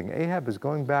amazing. Ahab is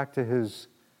going back to his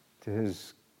to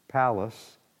his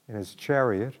palace in his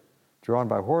chariot, drawn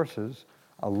by horses,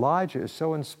 Elijah is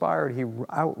so inspired, he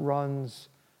outruns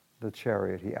the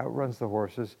chariot. He outruns the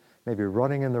horses, maybe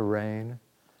running in the rain.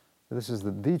 This is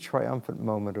the triumphant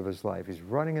moment of his life. He's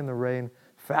running in the rain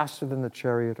faster than the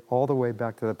chariot all the way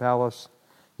back to the palace.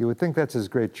 You would think that's his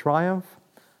great triumph,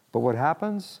 but what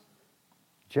happens?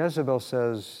 Jezebel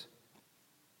says,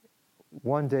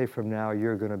 one day from now,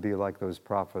 you're going to be like those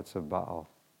prophets of Baal.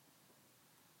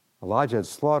 Elijah had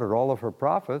slaughtered all of her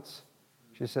prophets.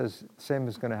 She says, same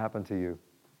is going to happen to you.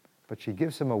 But she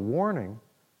gives him a warning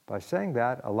by saying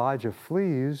that. Elijah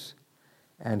flees,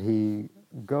 and he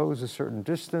goes a certain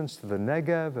distance to the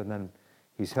Negev, and then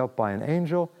he's helped by an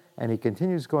angel, and he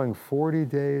continues going 40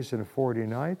 days and 40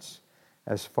 nights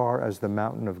as far as the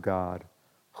mountain of God,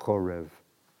 Chorev.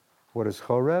 What is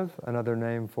Chorev? Another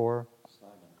name for?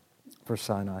 Sinai. For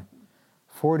Sinai.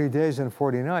 40 days and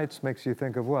 40 nights makes you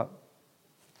think of what?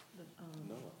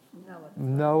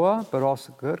 Noah, but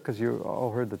also good, because you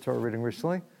all heard the Torah reading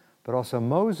recently, but also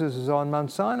Moses is on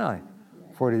Mount Sinai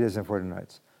 40 days and 40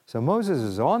 nights. So Moses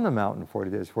is on the mountain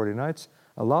 40 days, 40 nights.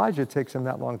 Elijah takes him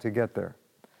that long to get there.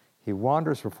 He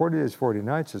wanders for 40 days, 40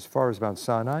 nights as far as Mount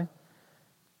Sinai.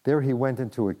 There he went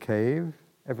into a cave.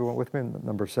 Everyone with me in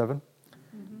number 7?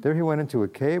 Mm-hmm. There he went into a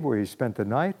cave where he spent the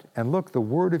night. And look, the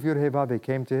word of Yud-Heh-Vav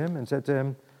came to him and said to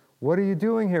him, what are you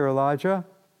doing here, Elijah?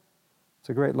 It's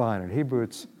a great line. In Hebrew,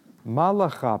 it's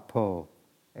Malacha po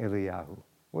Eliyahu.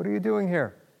 What are you doing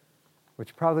here?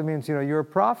 Which probably means, you're a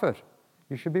prophet.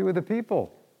 You should be with the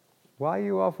people. Why are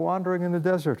you off wandering in the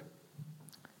desert?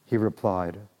 He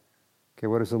replied. Okay,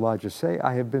 what does Elijah say?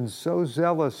 I have been so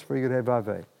zealous for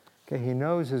Yud-Heh-Vav. Okay, he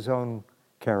knows his own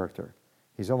character.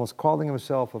 He's almost calling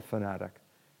himself a fanatic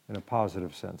in a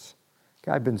positive sense.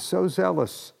 Okay, I've been so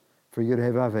zealous for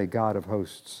Yud-Heh-Vav, God of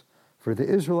hosts. For the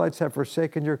Israelites have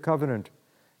forsaken your covenant.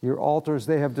 Your altars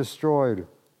they have destroyed.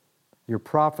 Your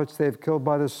prophets they have killed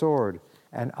by the sword.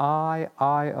 And I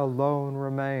alone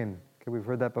remain. Okay, we've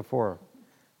heard that before.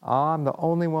 I'm the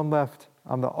only one left.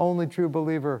 I'm the only true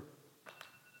believer.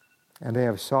 And they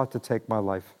have sought to take my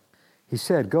life. He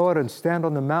said, go out and stand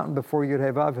on the mountain before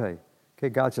Yud-Heh-Vav. Okay,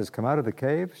 God says, come out of the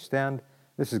cave, stand.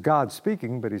 This is God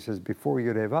speaking, but he says, before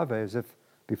Yud-Heh-Vav, as if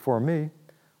before me.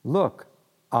 Look,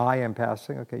 I am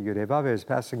passing. Okay, Yud-Heh-Vav is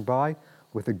passing by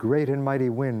with a great and mighty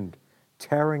wind,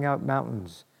 tearing out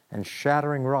mountains and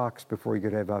shattering rocks before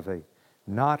Yud-Heh-Vav.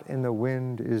 Not in the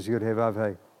wind is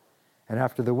Yud-Heh-Vav. And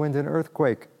after the wind, an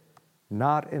earthquake.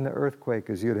 Not in the earthquake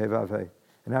is Yud-Heh-Vav.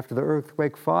 And after the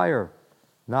earthquake, fire.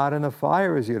 Not in the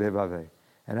fire is Yud-Heh-Vav.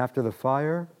 And after the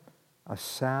fire, a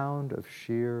sound of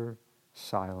sheer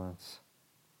silence.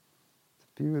 It's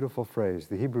a beautiful phrase.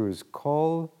 The Hebrew is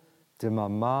kol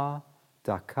demama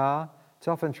daka. It's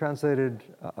often translated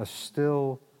a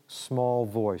still, small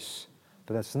voice.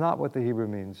 But that's not what the Hebrew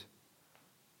means.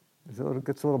 It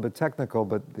gets a little bit technical,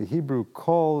 but the Hebrew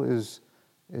kol is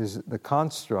the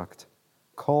construct.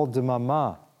 Kol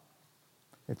demama.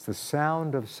 It's the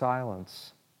sound of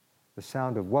silence. The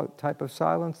sound of what type of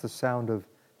silence? The sound of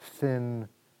thin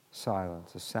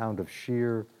silence. The sound of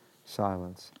sheer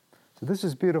silence. So this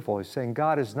is beautiful. He's saying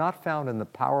God is not found in the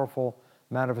powerful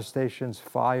manifestations,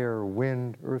 fire,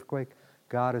 wind, earthquake.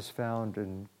 God is found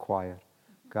in quiet.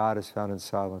 God is found in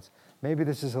silence. Maybe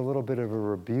this is a little bit of a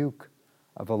rebuke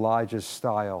of Elijah's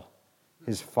style,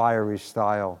 his fiery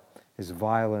style, his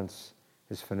violence,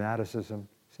 his fanaticism.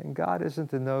 Saying God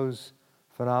isn't in those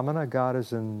phenomena. God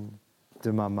is in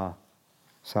demama,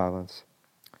 silence.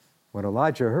 When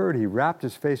Elijah heard, he wrapped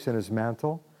his face in his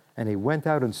mantle, and he went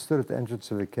out and stood at the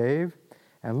entrance of the cave.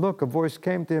 And look, a voice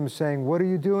came to him saying, what are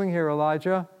you doing here,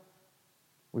 Elijah?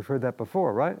 We've heard that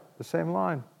before, right? The same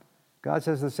line. God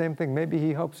says the same thing. Maybe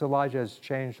he hopes Elijah has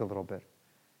changed a little bit.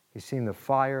 He's seen the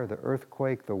fire, the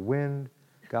earthquake, the wind.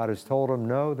 God has told him,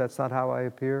 no, that's not how I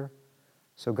appear.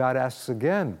 So God asks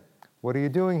again, what are you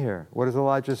doing here? What does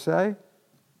Elijah say?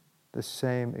 The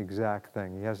same exact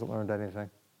thing. He hasn't learned anything.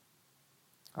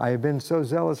 I have been so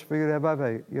zealous for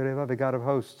Yud-Heh-Vav, God of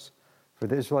hosts, for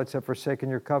the Israelites have forsaken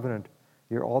your covenant.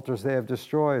 Your altars they have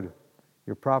destroyed.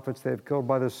 Your prophets they have killed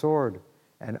by the sword.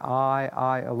 And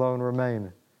I alone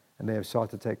remain. And they have sought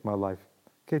to take my life.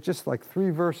 Okay, just like 3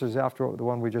 verses after the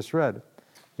one we just read,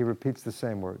 he repeats the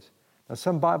same words. Now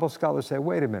some Bible scholars say,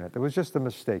 wait a minute, there was just a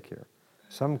mistake here.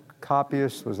 Some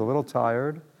copyist was a little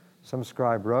tired. Some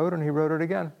scribe wrote, and he wrote it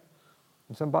again.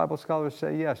 And some Bible scholars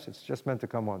say, yes, it's just meant to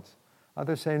come once.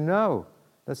 Others say, no,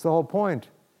 that's the whole point.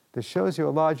 This shows you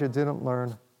Elijah didn't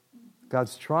learn.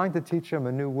 God's trying to teach him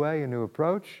a new way, a new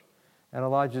approach. And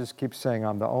Elijah just keeps saying,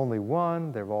 I'm the only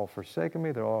one. They've all forsaken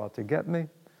me. They're all out to get me.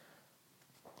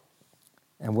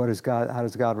 And how does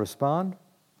God respond?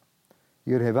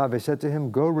 Yud-Heh-Vav said to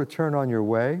him, go return on your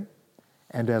way,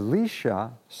 and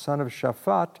Elisha, son of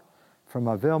Shaphat, from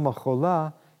Avel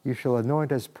Macholah, you shall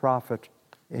anoint as prophet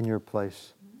in your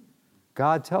place.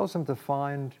 God tells him to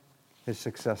find his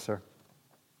successor.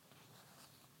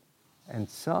 And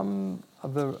some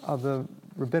of the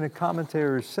rabbinic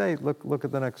commentators say, look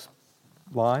at the next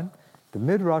line. The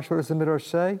Midrash, what does the Midrash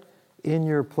say? In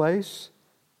your place,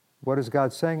 what is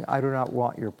God saying? I do not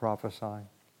want your prophesying.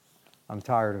 I'm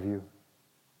tired of you.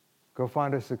 Go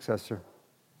find a successor.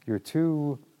 You're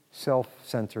too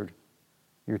self-centered.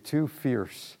 You're too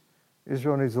fierce.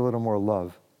 Israel needs a little more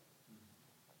love.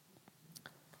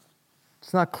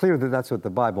 It's not clear that that's what the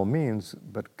Bible means,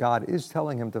 but God is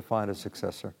telling him to find a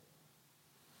successor.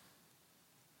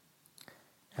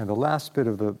 And the last bit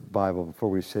of the Bible, before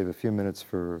we save a few minutes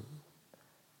for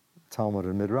Talmud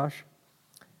and Midrash,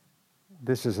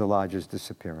 this is Elijah's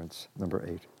disappearance, number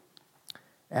 8.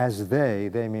 As they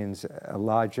means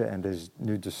Elijah and his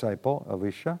new disciple,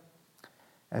 Elisha,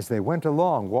 as they went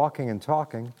along, walking and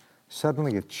talking,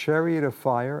 suddenly a chariot of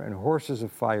fire and horses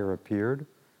of fire appeared,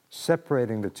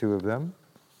 separating the two of them,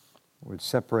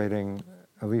 separating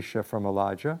Elisha from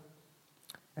Elijah.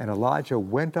 And Elijah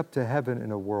went up to heaven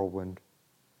in a whirlwind.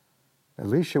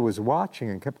 Elisha was watching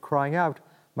and kept crying out,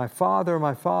 my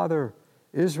father,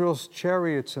 Israel's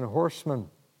chariots and horsemen.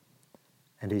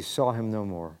 And he saw him no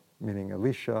more, meaning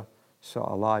Elisha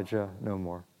saw Elijah no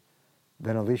more.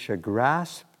 Then Elisha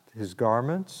grasped his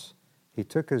garments. He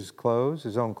took his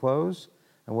own clothes,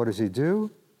 and what does he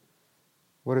do?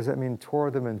 What does that mean, tore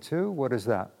them in two? What is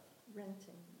that?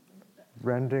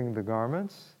 Rending the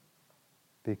garments,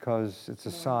 because it's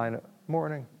a sign of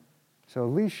mourning. So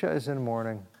Elisha is in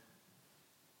mourning.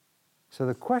 So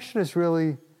the question is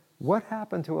really, what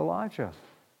happened to Elijah?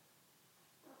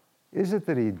 Is it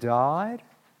that he died,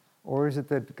 or is it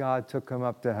that God took him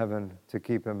up to heaven to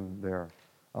keep him there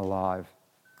alive?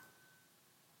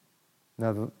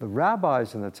 Now, the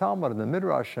rabbis and the Talmud and the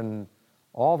Midrash and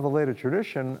all of the later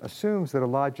tradition assumes that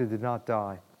Elijah did not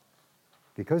die.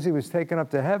 Because he was taken up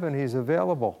to heaven, he's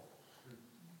available.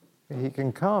 He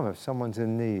can come if someone's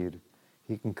in need.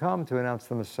 He can come to announce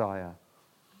the Messiah.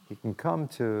 He can come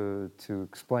to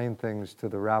explain things to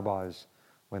the rabbis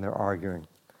when they're arguing.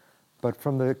 But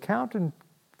from the account in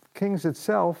Kings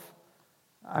itself,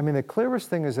 the clearest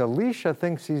thing is Elisha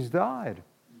thinks he's died.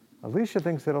 Elisha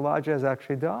thinks that Elijah has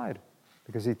actually died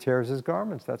because he tears his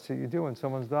garments. That's what you do when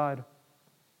someone's died.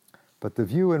 But the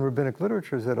view in rabbinic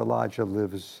literature is that Elijah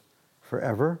lives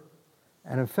forever.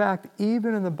 And in fact,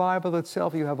 even in the Bible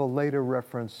itself, you have a later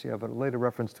reference. You have a later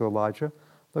reference to Elijah.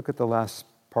 Look at the last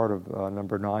part of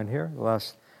number 9 here, the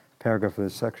last paragraph of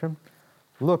this section.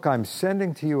 Look, I'm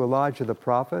sending to you Elijah the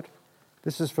prophet.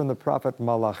 This is from the prophet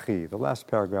Malachi, the last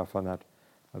paragraph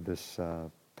of this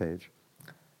page.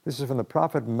 This is from the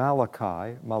prophet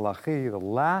Malachi, the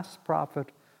last prophet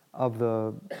of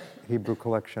the Hebrew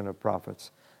collection of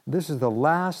prophets. This is the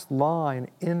last line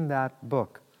in that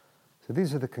book. So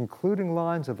these are the concluding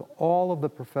lines of all of the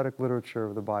prophetic literature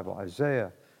of the Bible.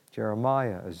 Isaiah,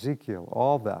 Jeremiah, Ezekiel,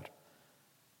 all that.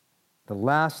 The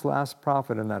last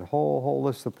prophet in that whole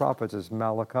list of prophets is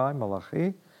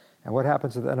Malachi. And what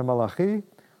happens at the end of Malachi?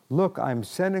 Look, I'm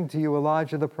sending to you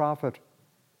Elijah the prophet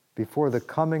before the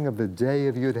coming of the day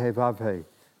of Yud-Heh-Vav-Heh,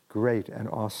 great and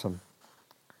awesome.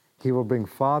 He will bring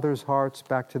fathers' hearts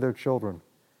back to their children,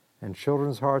 and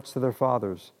children's hearts to their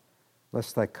fathers,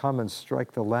 lest I come and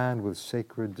strike the land with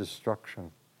sacred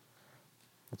destruction.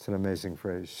 That's an amazing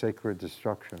phrase, sacred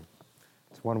destruction.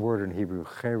 It's one word in Hebrew,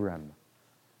 cherem.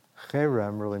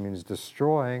 Cherem really means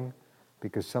destroying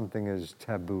because something is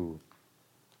taboo.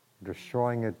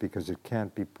 Destroying it because it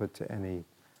can't be put to any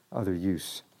other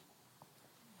use.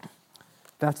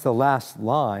 That's the last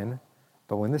line,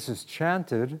 but when this is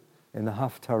chanted in the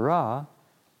Haftarah,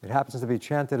 it happens to be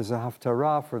chanted as a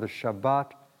Haftarah for the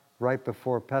Shabbat right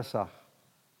before Pesach.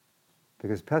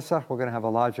 Because Pesach, we're going to have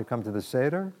Elijah come to the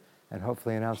Seder and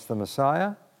hopefully announce the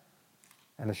Messiah.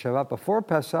 And the Shabbat before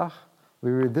Pesach,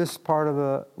 we read this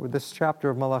this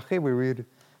chapter of Malachi, we read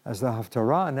as the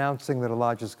Haftarah announcing that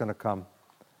Elijah is going to come.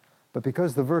 But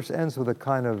because the verse ends with a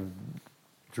kind of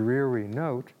dreary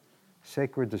note,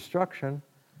 sacred destruction,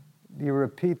 you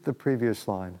repeat the previous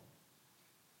line.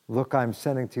 Look, I'm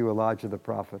sending to you Elijah the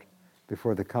prophet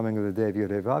before the coming of the day of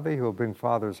Yud-Heh-Vav-Heh, who will bring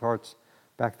fathers' hearts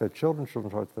back to their children,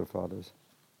 children's hearts to their fathers.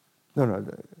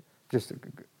 Just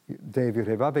day of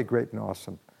Yud-Heh-Vav-Heh, great and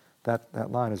awesome.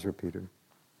 That line is repeated.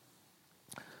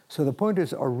 So the point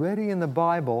is, already in the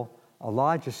Bible,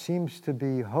 Elijah seems to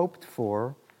be hoped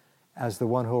for as the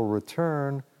one who will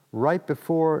return right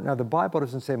before. Now the Bible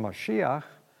doesn't say Mashiach,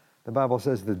 The Bible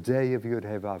says the day of Yud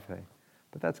He Vav He.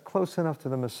 But that's close enough to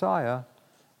the Messiah,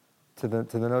 to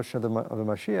the notion of the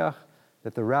Mashiach,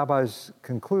 that the rabbis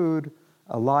conclude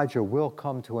Elijah will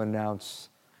come to announce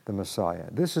the Messiah.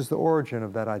 This is the origin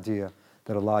of that idea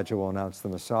that Elijah will announce the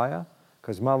Messiah,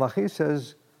 because Malachi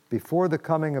says, before the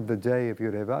coming of the day of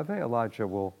Yud He Vav He, Elijah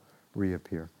will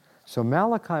reappear. So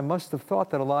Malachi must have thought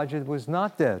that Elijah was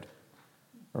not dead,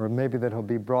 or maybe that he'll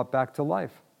be brought back to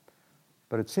life.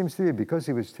 But it seems to be because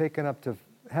he was taken up to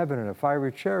heaven in a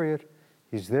fiery chariot,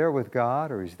 he's there with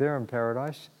God, or he's there in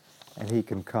paradise, and he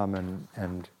can come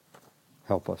and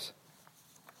help us.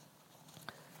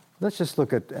 Let's just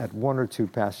look at one or two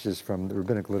passages from the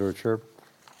rabbinic literature,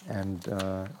 and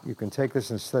you can take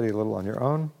this and study a little on your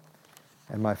own.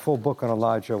 And my full book on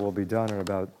Elijah will be done in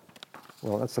about,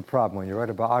 well, that's the problem. When you write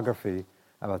a biography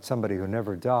about somebody who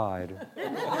never died,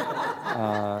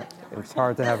 it's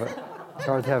hard to have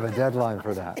a deadline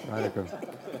for that, right?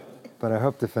 But I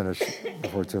hope to finish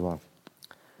before too long.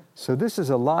 So this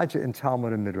is Elijah in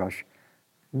Talmud and Midrash.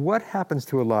 What happens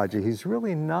to Elijah? He's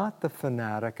really not the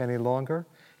fanatic any longer.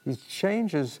 He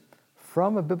changes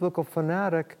from a biblical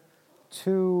fanatic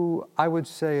to, I would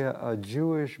say, a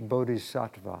Jewish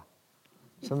bodhisattva.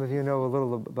 Some of you know a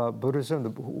little about Buddhism.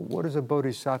 What is a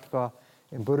bodhisattva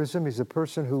in Buddhism? He's a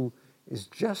person who is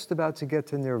just about to get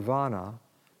to nirvana,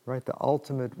 right, the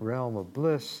ultimate realm of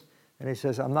bliss, and he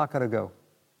says, I'm not going to go.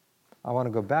 I want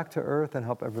to go back to earth and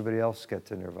help everybody else get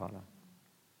to nirvana.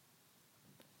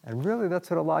 And really,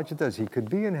 that's what Elijah does. He could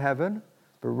be in heaven,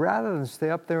 but rather than stay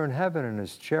up there in heaven in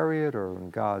his chariot or in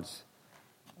God's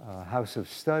house of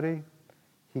study,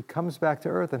 he comes back to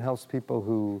earth and helps people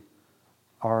who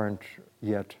aren't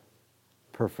yet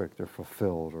perfect or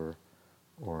fulfilled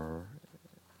or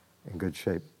in good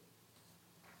shape.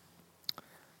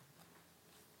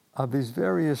 Of these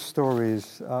various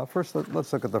stories, first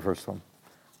let's look at the first one.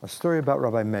 A story about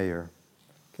Rabbi Meir.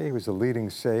 Okay, he was a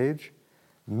leading sage.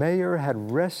 Meir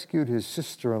had rescued his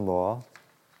sister-in-law,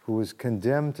 who was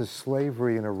condemned to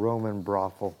slavery in a Roman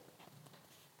brothel.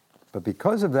 But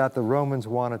because of that, the Romans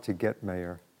wanted to get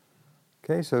Meir.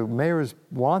 Okay, so Meir's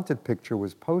wanted picture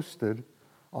was posted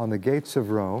on the gates of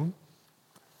Rome.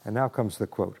 And now comes the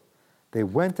quote. They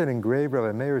went and engraved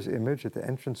Rabbi Meir's image at the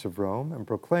entrance of Rome and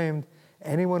proclaimed,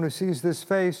 anyone who sees this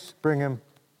face, bring him.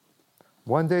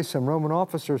 One day some Roman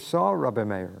officers saw Rabbi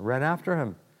Meir, ran after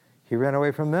him. He ran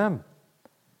away from them.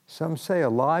 Some say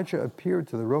Elijah appeared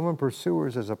to the Roman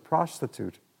pursuers as a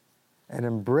prostitute and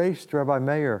embraced Rabbi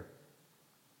Meir.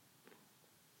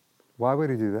 Why would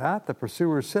he do that? The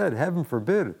pursuers said, heaven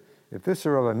forbid. If this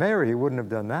were Rabbi Meir, he wouldn't have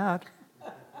done that.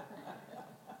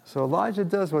 So Elijah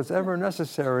does what's ever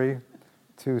necessary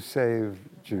to save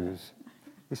Jews.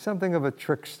 He's something of a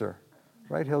trickster,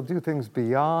 right? He'll do things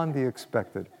beyond the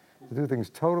expected. He'll do things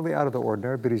totally out of the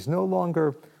ordinary, but he's no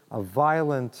longer a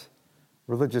violent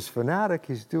religious fanatic.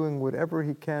 He's doing whatever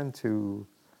he can to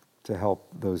help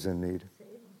those in need.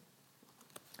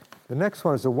 The next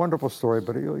one is a wonderful story,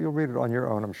 but you'll read it on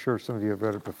your own. I'm sure some of you have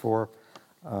read it before.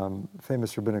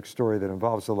 Famous rabbinic story that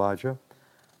involves Elijah.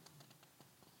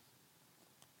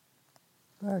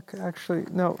 Actually,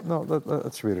 no,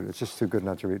 let's read it. It's just too good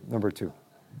not to read. Number 2.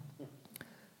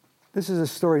 This is a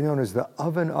story known as the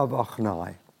Oven of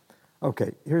Achnai.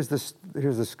 Okay, here's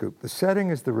the scoop. The setting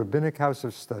is the rabbinic house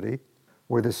of study,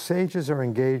 where the sages are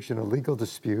engaged in a legal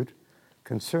dispute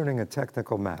concerning a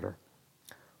technical matter.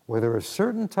 Whether a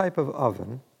certain type of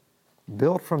oven,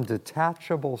 built from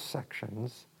detachable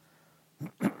sections,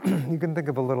 you can think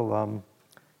of a little,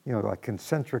 like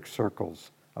concentric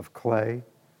circles of clay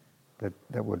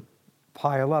that would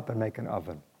pile up and make an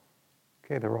oven.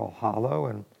 Okay, they're all hollow,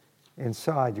 and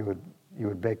inside you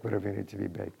would bake whatever you need to be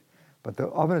baked. But the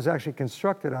oven is actually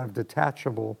constructed out of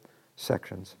detachable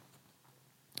sections.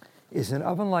 Is an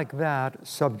oven like that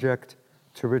subject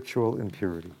to ritual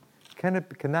impurity? Can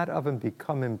that oven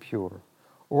become impure?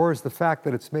 Or is the fact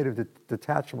that it's made of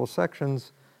detachable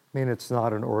sections mean it's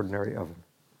not an ordinary oven?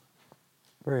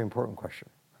 Very important question.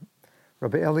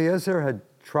 Rabbi Eliezer had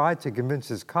tried to convince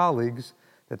his colleagues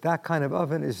that kind of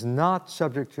oven is not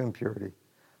subject to impurity.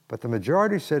 But the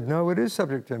majority said, no, it is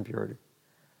subject to impurity.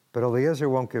 But Eliezer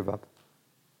won't give up.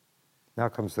 Now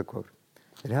comes the quote.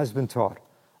 It has been taught,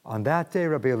 on that day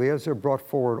Rabbi Eliezer brought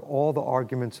forward all the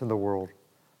arguments in the world,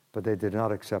 but they did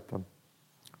not accept them.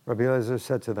 Rabbi Eliezer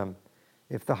said to them,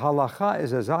 if the halacha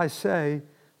is as I say,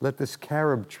 let this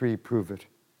carob tree prove it.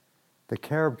 The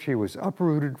carob tree was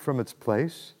uprooted from its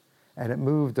place, and it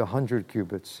moved 100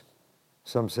 cubits.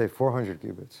 Some say 400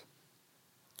 cubits.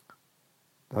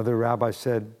 The other rabbi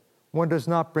said, one does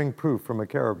not bring proof from a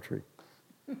carob tree.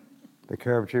 The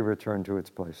carob tree returned to its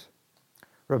place.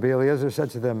 Rabbi Eliezer said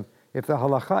to them, if the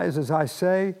halacha is as I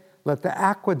say, let the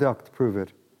aqueduct prove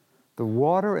it. The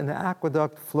water in the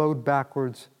aqueduct flowed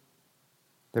backwards.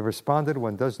 They responded,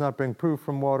 one does not bring proof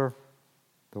from water,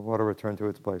 the water returned to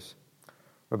its place.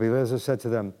 Rabbi Eliezer said to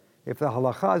them, if the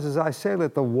halacha is as I say,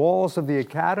 let the walls of the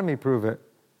academy prove it.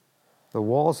 The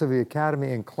walls of the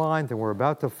academy inclined and were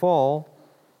about to fall.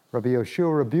 Rabbi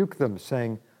Yoshua rebuked them,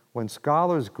 saying, when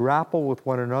scholars grapple with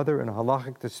one another in a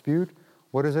halachic dispute,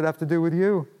 what does it have to do with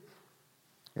you?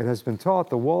 It has been taught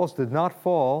the walls did not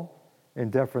fall in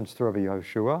deference to Rabbi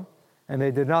Yoshua, and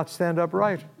they did not stand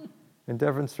upright in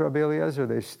deference to Rabbi Eliezer.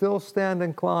 They still stand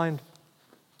inclined.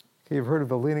 You've heard of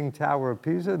the Leaning Tower of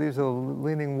Pisa? These are the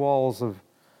leaning walls of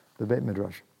the Beit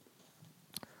Midrash.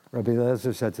 Rabbi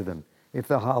Eliezer said to them, if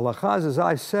the halacha is as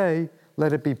I say,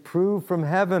 let it be proved from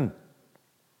heaven.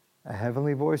 A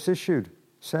heavenly voice issued,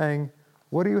 saying,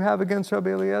 what do you have against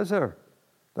Rabbi Eliezer?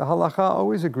 The halacha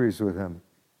always agrees with him.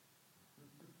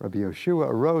 Rabbi Yoshua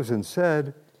arose and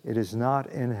said, it is not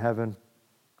in heaven.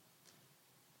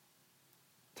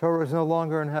 Torah is no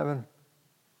longer in heaven.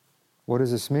 What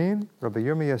does this mean? Rabbi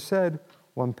Yirmiyah said,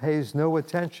 one pays no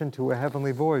attention to a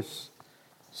heavenly voice.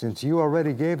 Since you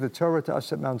already gave the Torah to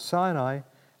us at Mount Sinai,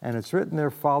 and it's written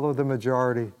there, follow the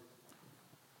majority.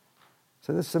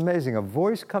 So this is amazing. A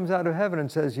voice comes out of heaven and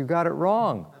says, you got it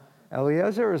wrong.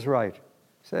 Eliezer is right.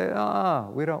 Say,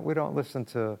 we don't listen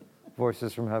to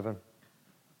voices from heaven.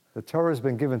 The Torah has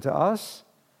been given to us,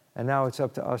 and now it's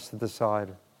up to us to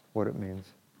decide what it means.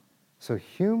 So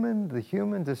the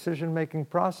human decision-making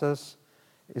process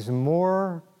is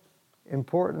more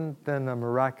important than a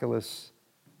miraculous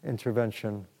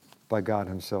intervention by God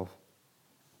himself.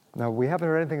 Now, we haven't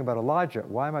heard anything about Elijah.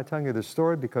 Why am I telling you this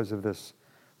story? Because of this.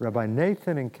 Rabbi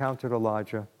Nathan encountered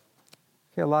Elijah.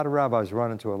 Okay, a lot of rabbis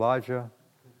run into Elijah.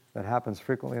 That happens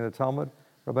frequently in the Talmud.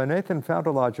 Rabbi Nathan found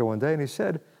Elijah one day, and he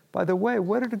said, by the way,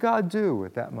 what did God do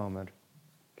at that moment?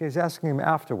 Okay, he's asking him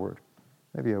afterward,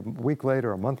 maybe a week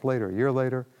later, a month later, a year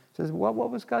later. He says, what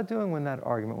was God doing when that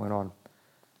argument went on?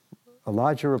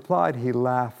 Elijah replied, he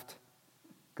laughed.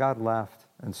 God laughed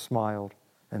and smiled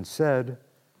and said,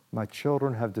 my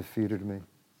children have defeated me.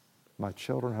 My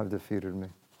children have defeated me.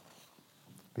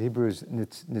 The Hebrew is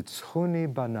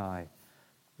nitzchuni banai.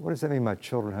 What does that mean, my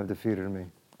children have defeated me?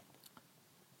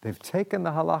 They've taken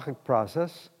the halachic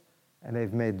process and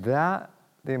they've made that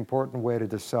the important way to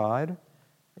decide.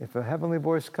 If a heavenly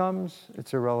voice comes,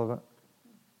 it's irrelevant.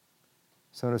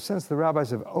 So in a sense, the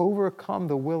rabbis have overcome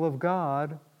the will of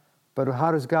God, but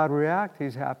how does God react?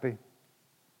 He's happy.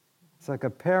 It's like a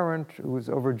parent who is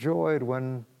overjoyed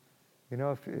when,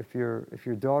 if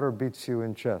your daughter beats you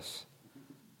in chess,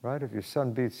 right? If your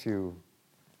son beats you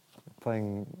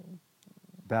playing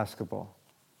basketball.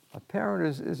 A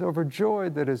parent is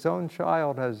overjoyed that his own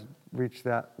child has reached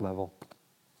that level.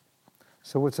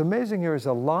 So what's amazing here is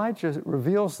Elijah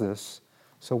reveals this.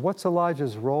 So what's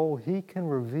Elijah's role? He can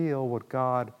reveal what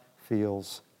God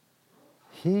feels.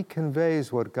 He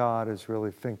conveys what God is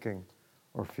really thinking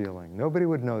or feeling. Nobody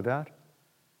would know that.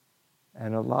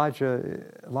 And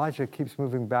Elijah keeps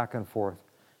moving back and forth.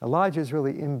 Elijah is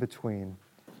really in between.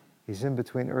 He's in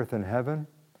between earth and heaven.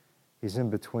 He's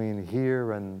in between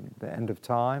here and the end of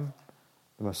time,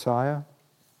 the Messiah.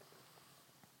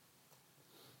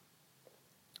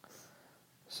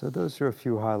 So those are a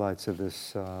few highlights of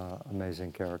this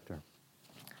amazing character.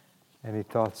 Any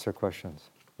thoughts or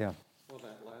questions? Yeah. Well,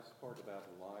 that last part about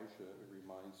Elijah, it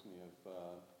reminds me of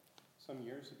some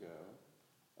years ago,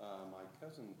 my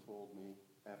cousin told me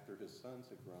after his sons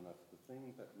had grown up, the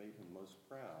thing that made him most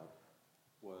proud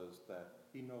was that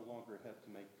he no longer had to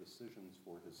make decisions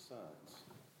for his sons.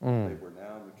 They were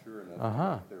now mature enough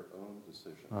to make their own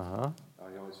decisions. I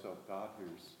always felt God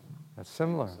hears. That's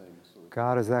similar. The same sort of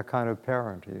God is that kind of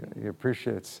parent. He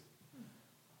appreciates.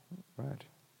 Right.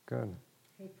 Good.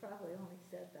 He probably only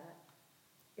said that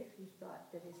if he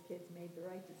thought that his kids made the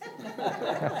right decision.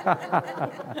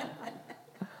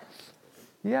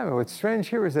 Yeah, but what's strange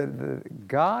here is that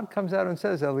God comes out and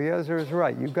says, Eliezer is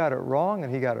right. You got it wrong,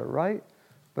 and he got it right,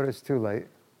 but it's too late.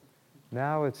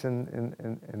 Now it's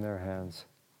in their hands.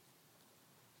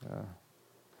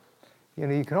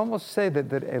 You can almost say that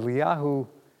Eliyahu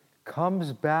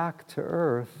comes back to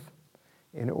earth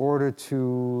in order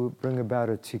to bring about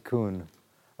a tikkun,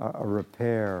 a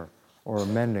repair, or a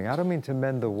mending. I don't mean to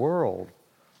mend the world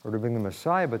or to bring the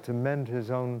Messiah, but to mend his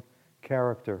own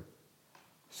character.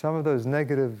 Some of those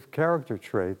negative character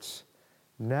traits,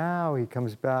 now he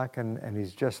comes back and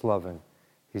he's just loving.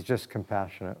 He's just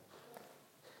compassionate.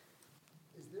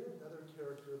 Is there another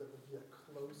character that would be a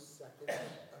close second,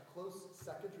 or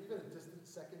even a distant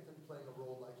second in playing a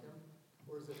role like him?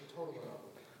 Or is it total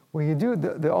anomaly? Well, you do.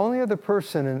 The only other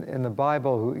person in the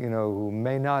Bible who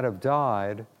may not have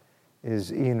died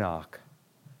is Enoch,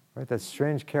 right? That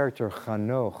strange character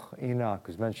Chanoch, Enoch,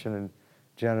 who's mentioned in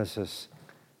Genesis.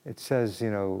 It says,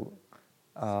 Vayitalech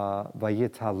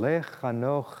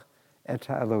Chanoch et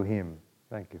Elohim.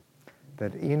 Thank you.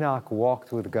 That Enoch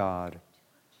walked with God.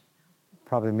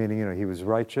 Probably meaning, he was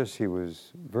righteous, he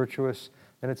was virtuous.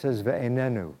 Then it says,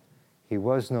 Ve'enenu. He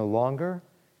was no longer,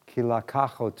 ki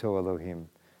lakacho to Elohim,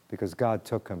 because God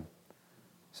took him.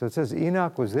 So it says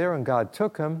Enoch was there and God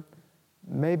took him.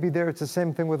 Maybe there it's the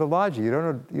same thing with Elijah. You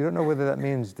don't know whether that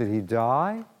means did he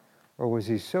die, or was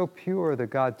he so pure that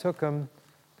God took him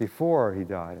before he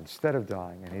died, instead of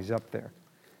dying, and he's up there.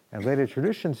 And later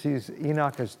tradition sees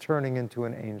Enoch as turning into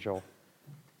an angel.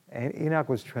 And Enoch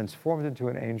was transformed into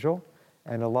an angel,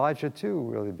 and Elijah too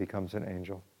really becomes an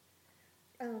angel.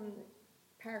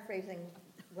 Paraphrasing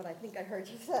what I think I heard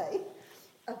you say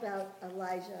about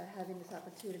Elijah having this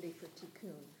opportunity for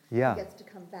tikkun. Yeah. He gets to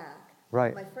come back.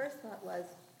 Right. My first thought was,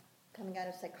 coming out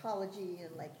of psychology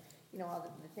and all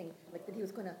the thing, like that he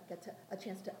was going to get a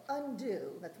chance to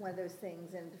undo. That's one of those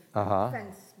things, and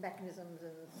defense mechanisms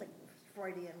and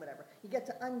Freudian, whatever. You get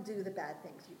to undo the bad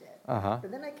things you did.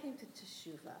 But then I came to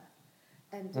Teshuvah,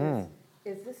 and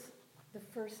is this the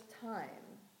first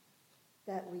time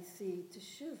that we see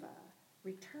Teshuvah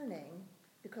returning?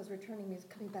 Because returning means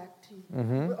coming back to,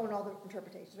 on all the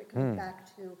interpretations, right? Coming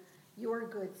back to your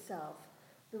good self,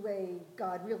 the way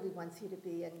God really wants you to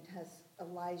be, and has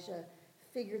Elijah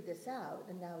figured this out,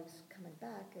 and now he's coming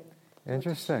back and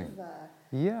interesting.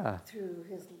 Through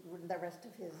the rest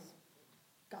of his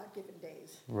God-given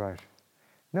days. Right.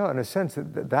 No, in a sense,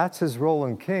 that's his role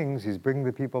in Kings. He's bringing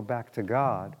the people back to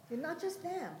God. And not just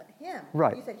them, but him.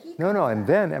 Right. He said he No, and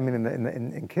back.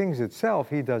 then, in Kings itself,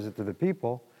 he does it to the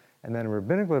people, and then in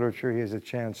rabbinic literature, he has a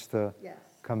chance to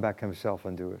come back himself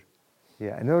and do it.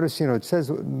 Yeah, and notice, it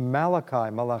says,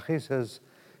 Malachi says,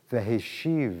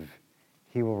 Veheshiv,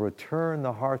 he will return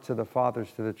the hearts of the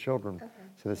fathers to the children. Okay.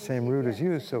 So the same root is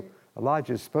used. So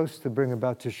Elijah is supposed to bring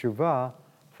about teshuvah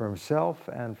for himself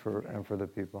and for the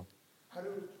people. How do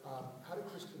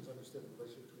Christians understand the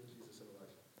relationship between Jesus and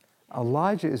Elijah?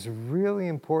 Elijah is really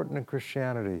important in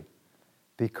Christianity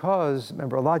because,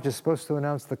 remember, Elijah is supposed to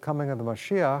announce the coming of the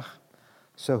Mashiach.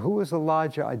 So who is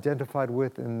Elijah identified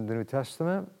with in the New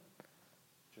Testament?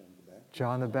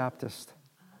 John the Baptist.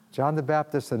 John the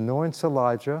Baptist anoints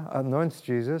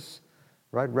Jesus,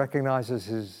 right? Recognizes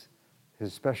his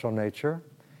special nature.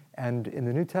 And in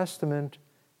the New Testament,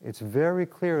 it's very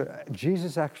clear.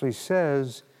 Jesus actually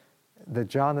says that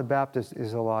John the Baptist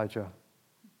is Elijah.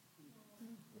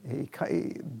 He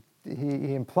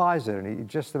implies it, and he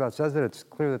just about says it. It's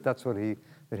clear that that's what he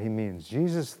means.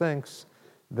 Jesus thinks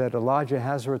that Elijah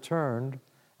has returned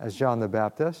as John the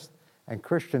Baptist, and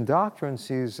Christian doctrine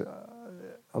sees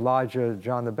Elijah,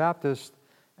 John the Baptist,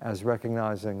 as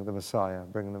recognizing the Messiah,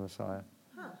 bringing the Messiah.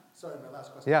 Sorry, my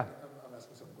last question. Yeah. I'm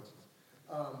asking several questions.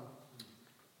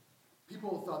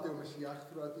 People thought they were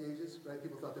Mashiach throughout the ages, right?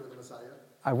 People thought they were the Messiah.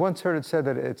 I once heard it said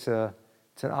that it's an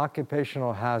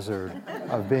occupational hazard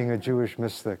of being a Jewish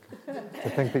mystic to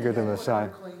think that you're the Messiah.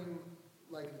 Claim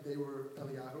like they were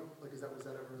Eliyahu? Like, was that ever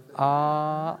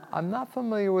a thing? I'm not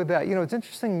familiar with that. It's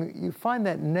interesting. You find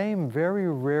that name very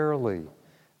rarely.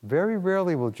 Very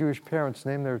rarely will Jewish parents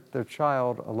name their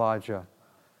child Elijah.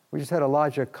 We just had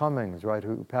Elijah Cummings, right,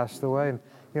 who passed away. And,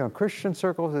 in Christian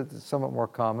circles, it's somewhat more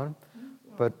common.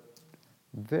 But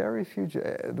very few.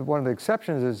 One of the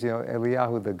exceptions is,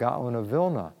 Eliyahu, the Gaon of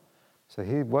Vilna. So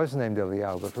he was named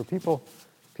Eliyahu. But for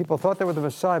people thought they were the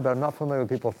Messiah, but I'm not familiar with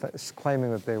people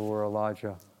claiming that they were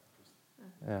Elijah.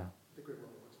 Yeah.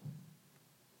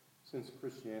 Since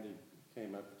Christianity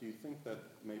came up, do you think that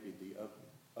maybe the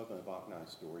Oven of Aknai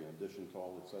story, in addition to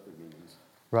all its other meanings,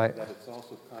 right, that it's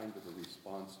also kind of a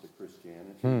response to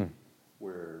Christianity,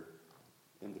 where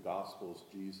in the Gospels,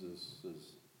 Jesus'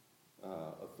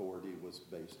 authority was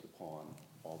based upon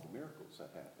all the miracles that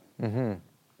happened.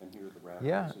 And here the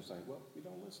rabbis are saying, well, we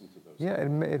don't listen to those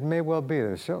things. It may well be.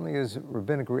 There certainly is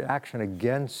rabbinic reaction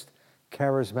against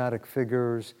charismatic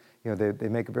figures. They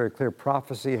make it very clear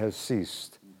prophecy has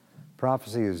ceased.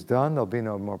 Prophecy is done. There'll be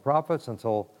no more prophets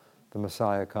until the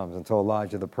Messiah comes, until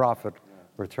Elijah the prophet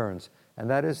returns. And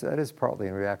that is partly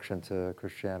in reaction to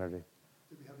Christianity.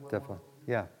 Definitely.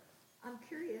 Yeah. I'm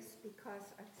curious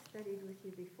because I've studied with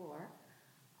you before.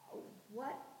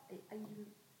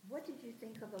 What did you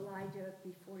think of Elijah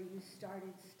before you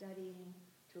started studying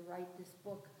to write this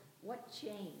book? What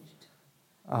changed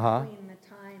between the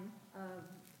time of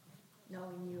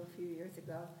knowing you a few years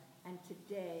ago and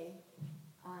today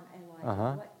on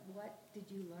Elijah. What did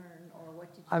you learn, or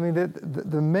what did you... I mean,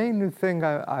 the main new thing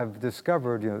I've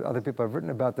discovered, other people have written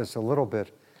about this a little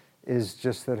bit, is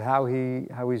just that how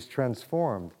he's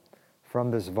transformed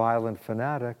from this violent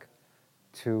fanatic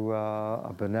to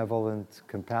a benevolent,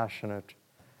 compassionate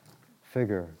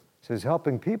figure. So he's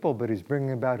helping people, but he's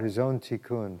bringing about his own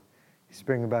tikkun. He's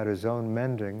bringing about his own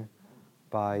mending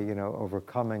by,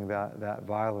 overcoming that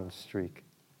violent streak.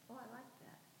 Oh, I like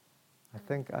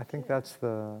that. I think that's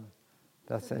the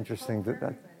interesting. Hope for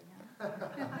That everybody, huh?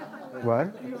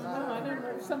 what? No, I don't know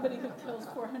if somebody who kills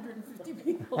 450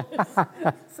 people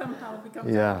somehow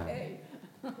becomes okay.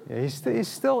 Yeah, he's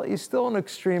still an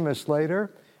extremist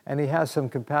later, and he has some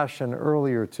compassion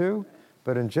earlier too.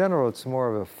 But in general, it's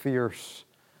more of a fierce,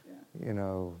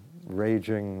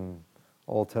 raging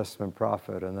Old Testament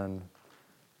prophet, and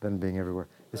then being everywhere.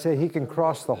 They say he can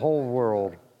cross the whole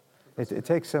world. It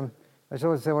takes him. I just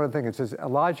want to say one thing. It says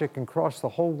Elijah can cross the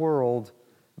whole world.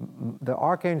 The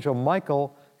archangel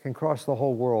Michael can cross the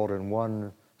whole world in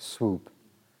one swoop.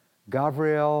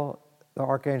 Gabriel, the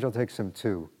archangel, takes him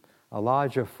 2.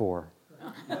 Elijah 4.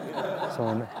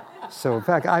 So in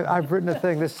fact, I've written a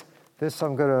thing. This I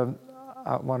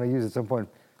want to use at some point.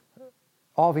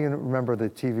 All of you remember the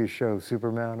TV show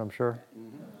Superman, I'm sure.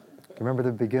 Remember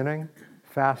the beginning?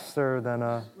 Faster than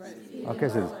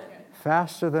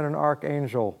faster than an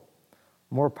archangel,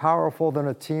 more powerful than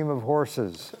a team of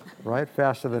horses, right?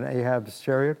 Faster than Ahab's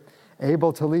chariot,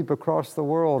 able to leap across the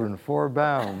world in 4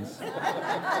 bounds.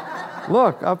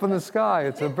 Look, up in the sky,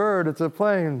 it's a bird, it's a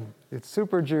plane, it's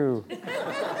Super Jew.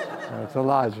 It's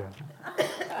Elijah.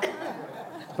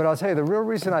 But I'll tell you, the real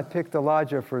reason I picked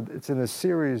Elijah it's in a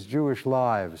series, Jewish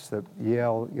Lives, that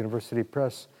Yale University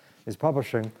Press is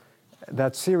publishing.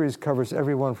 That series covers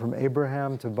everyone from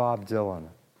Abraham to Bob Dylan.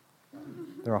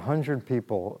 There are 100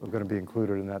 people who are going to be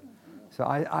included in that. So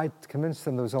I convinced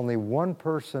them there was only one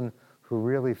person who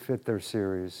really fit their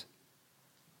series.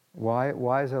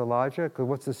 Why is it Elijah? Because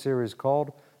what's the series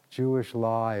called? Jewish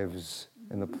Lives,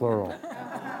 in the plural.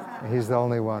 And he's the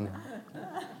only one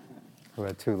who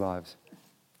had 2 lives.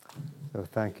 So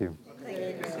thank you.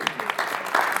 Thank you.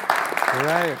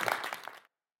 Right.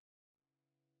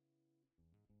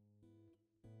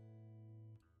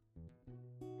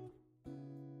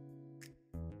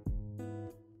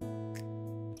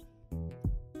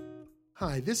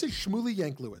 Hi, this is Shmuley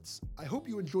Yanklowitz. I hope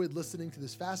you enjoyed listening to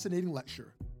this fascinating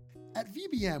lecture. At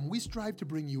VBM, we strive to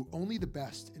bring you only the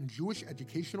best in Jewish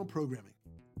educational programming.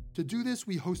 To do this,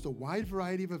 we host a wide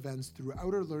variety of events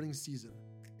throughout our learning season,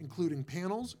 including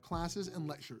panels, classes, and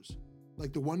lectures,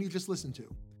 like the one you just listened to.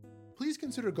 Please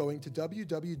consider going to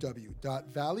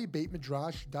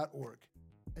www.valleybeitmidrash.org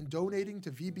and donating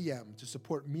to VBM to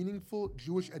support meaningful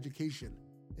Jewish education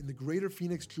in the greater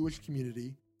Phoenix Jewish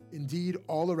community, indeed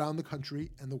all around the country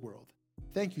and the world.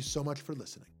 Thank you so much for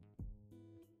listening.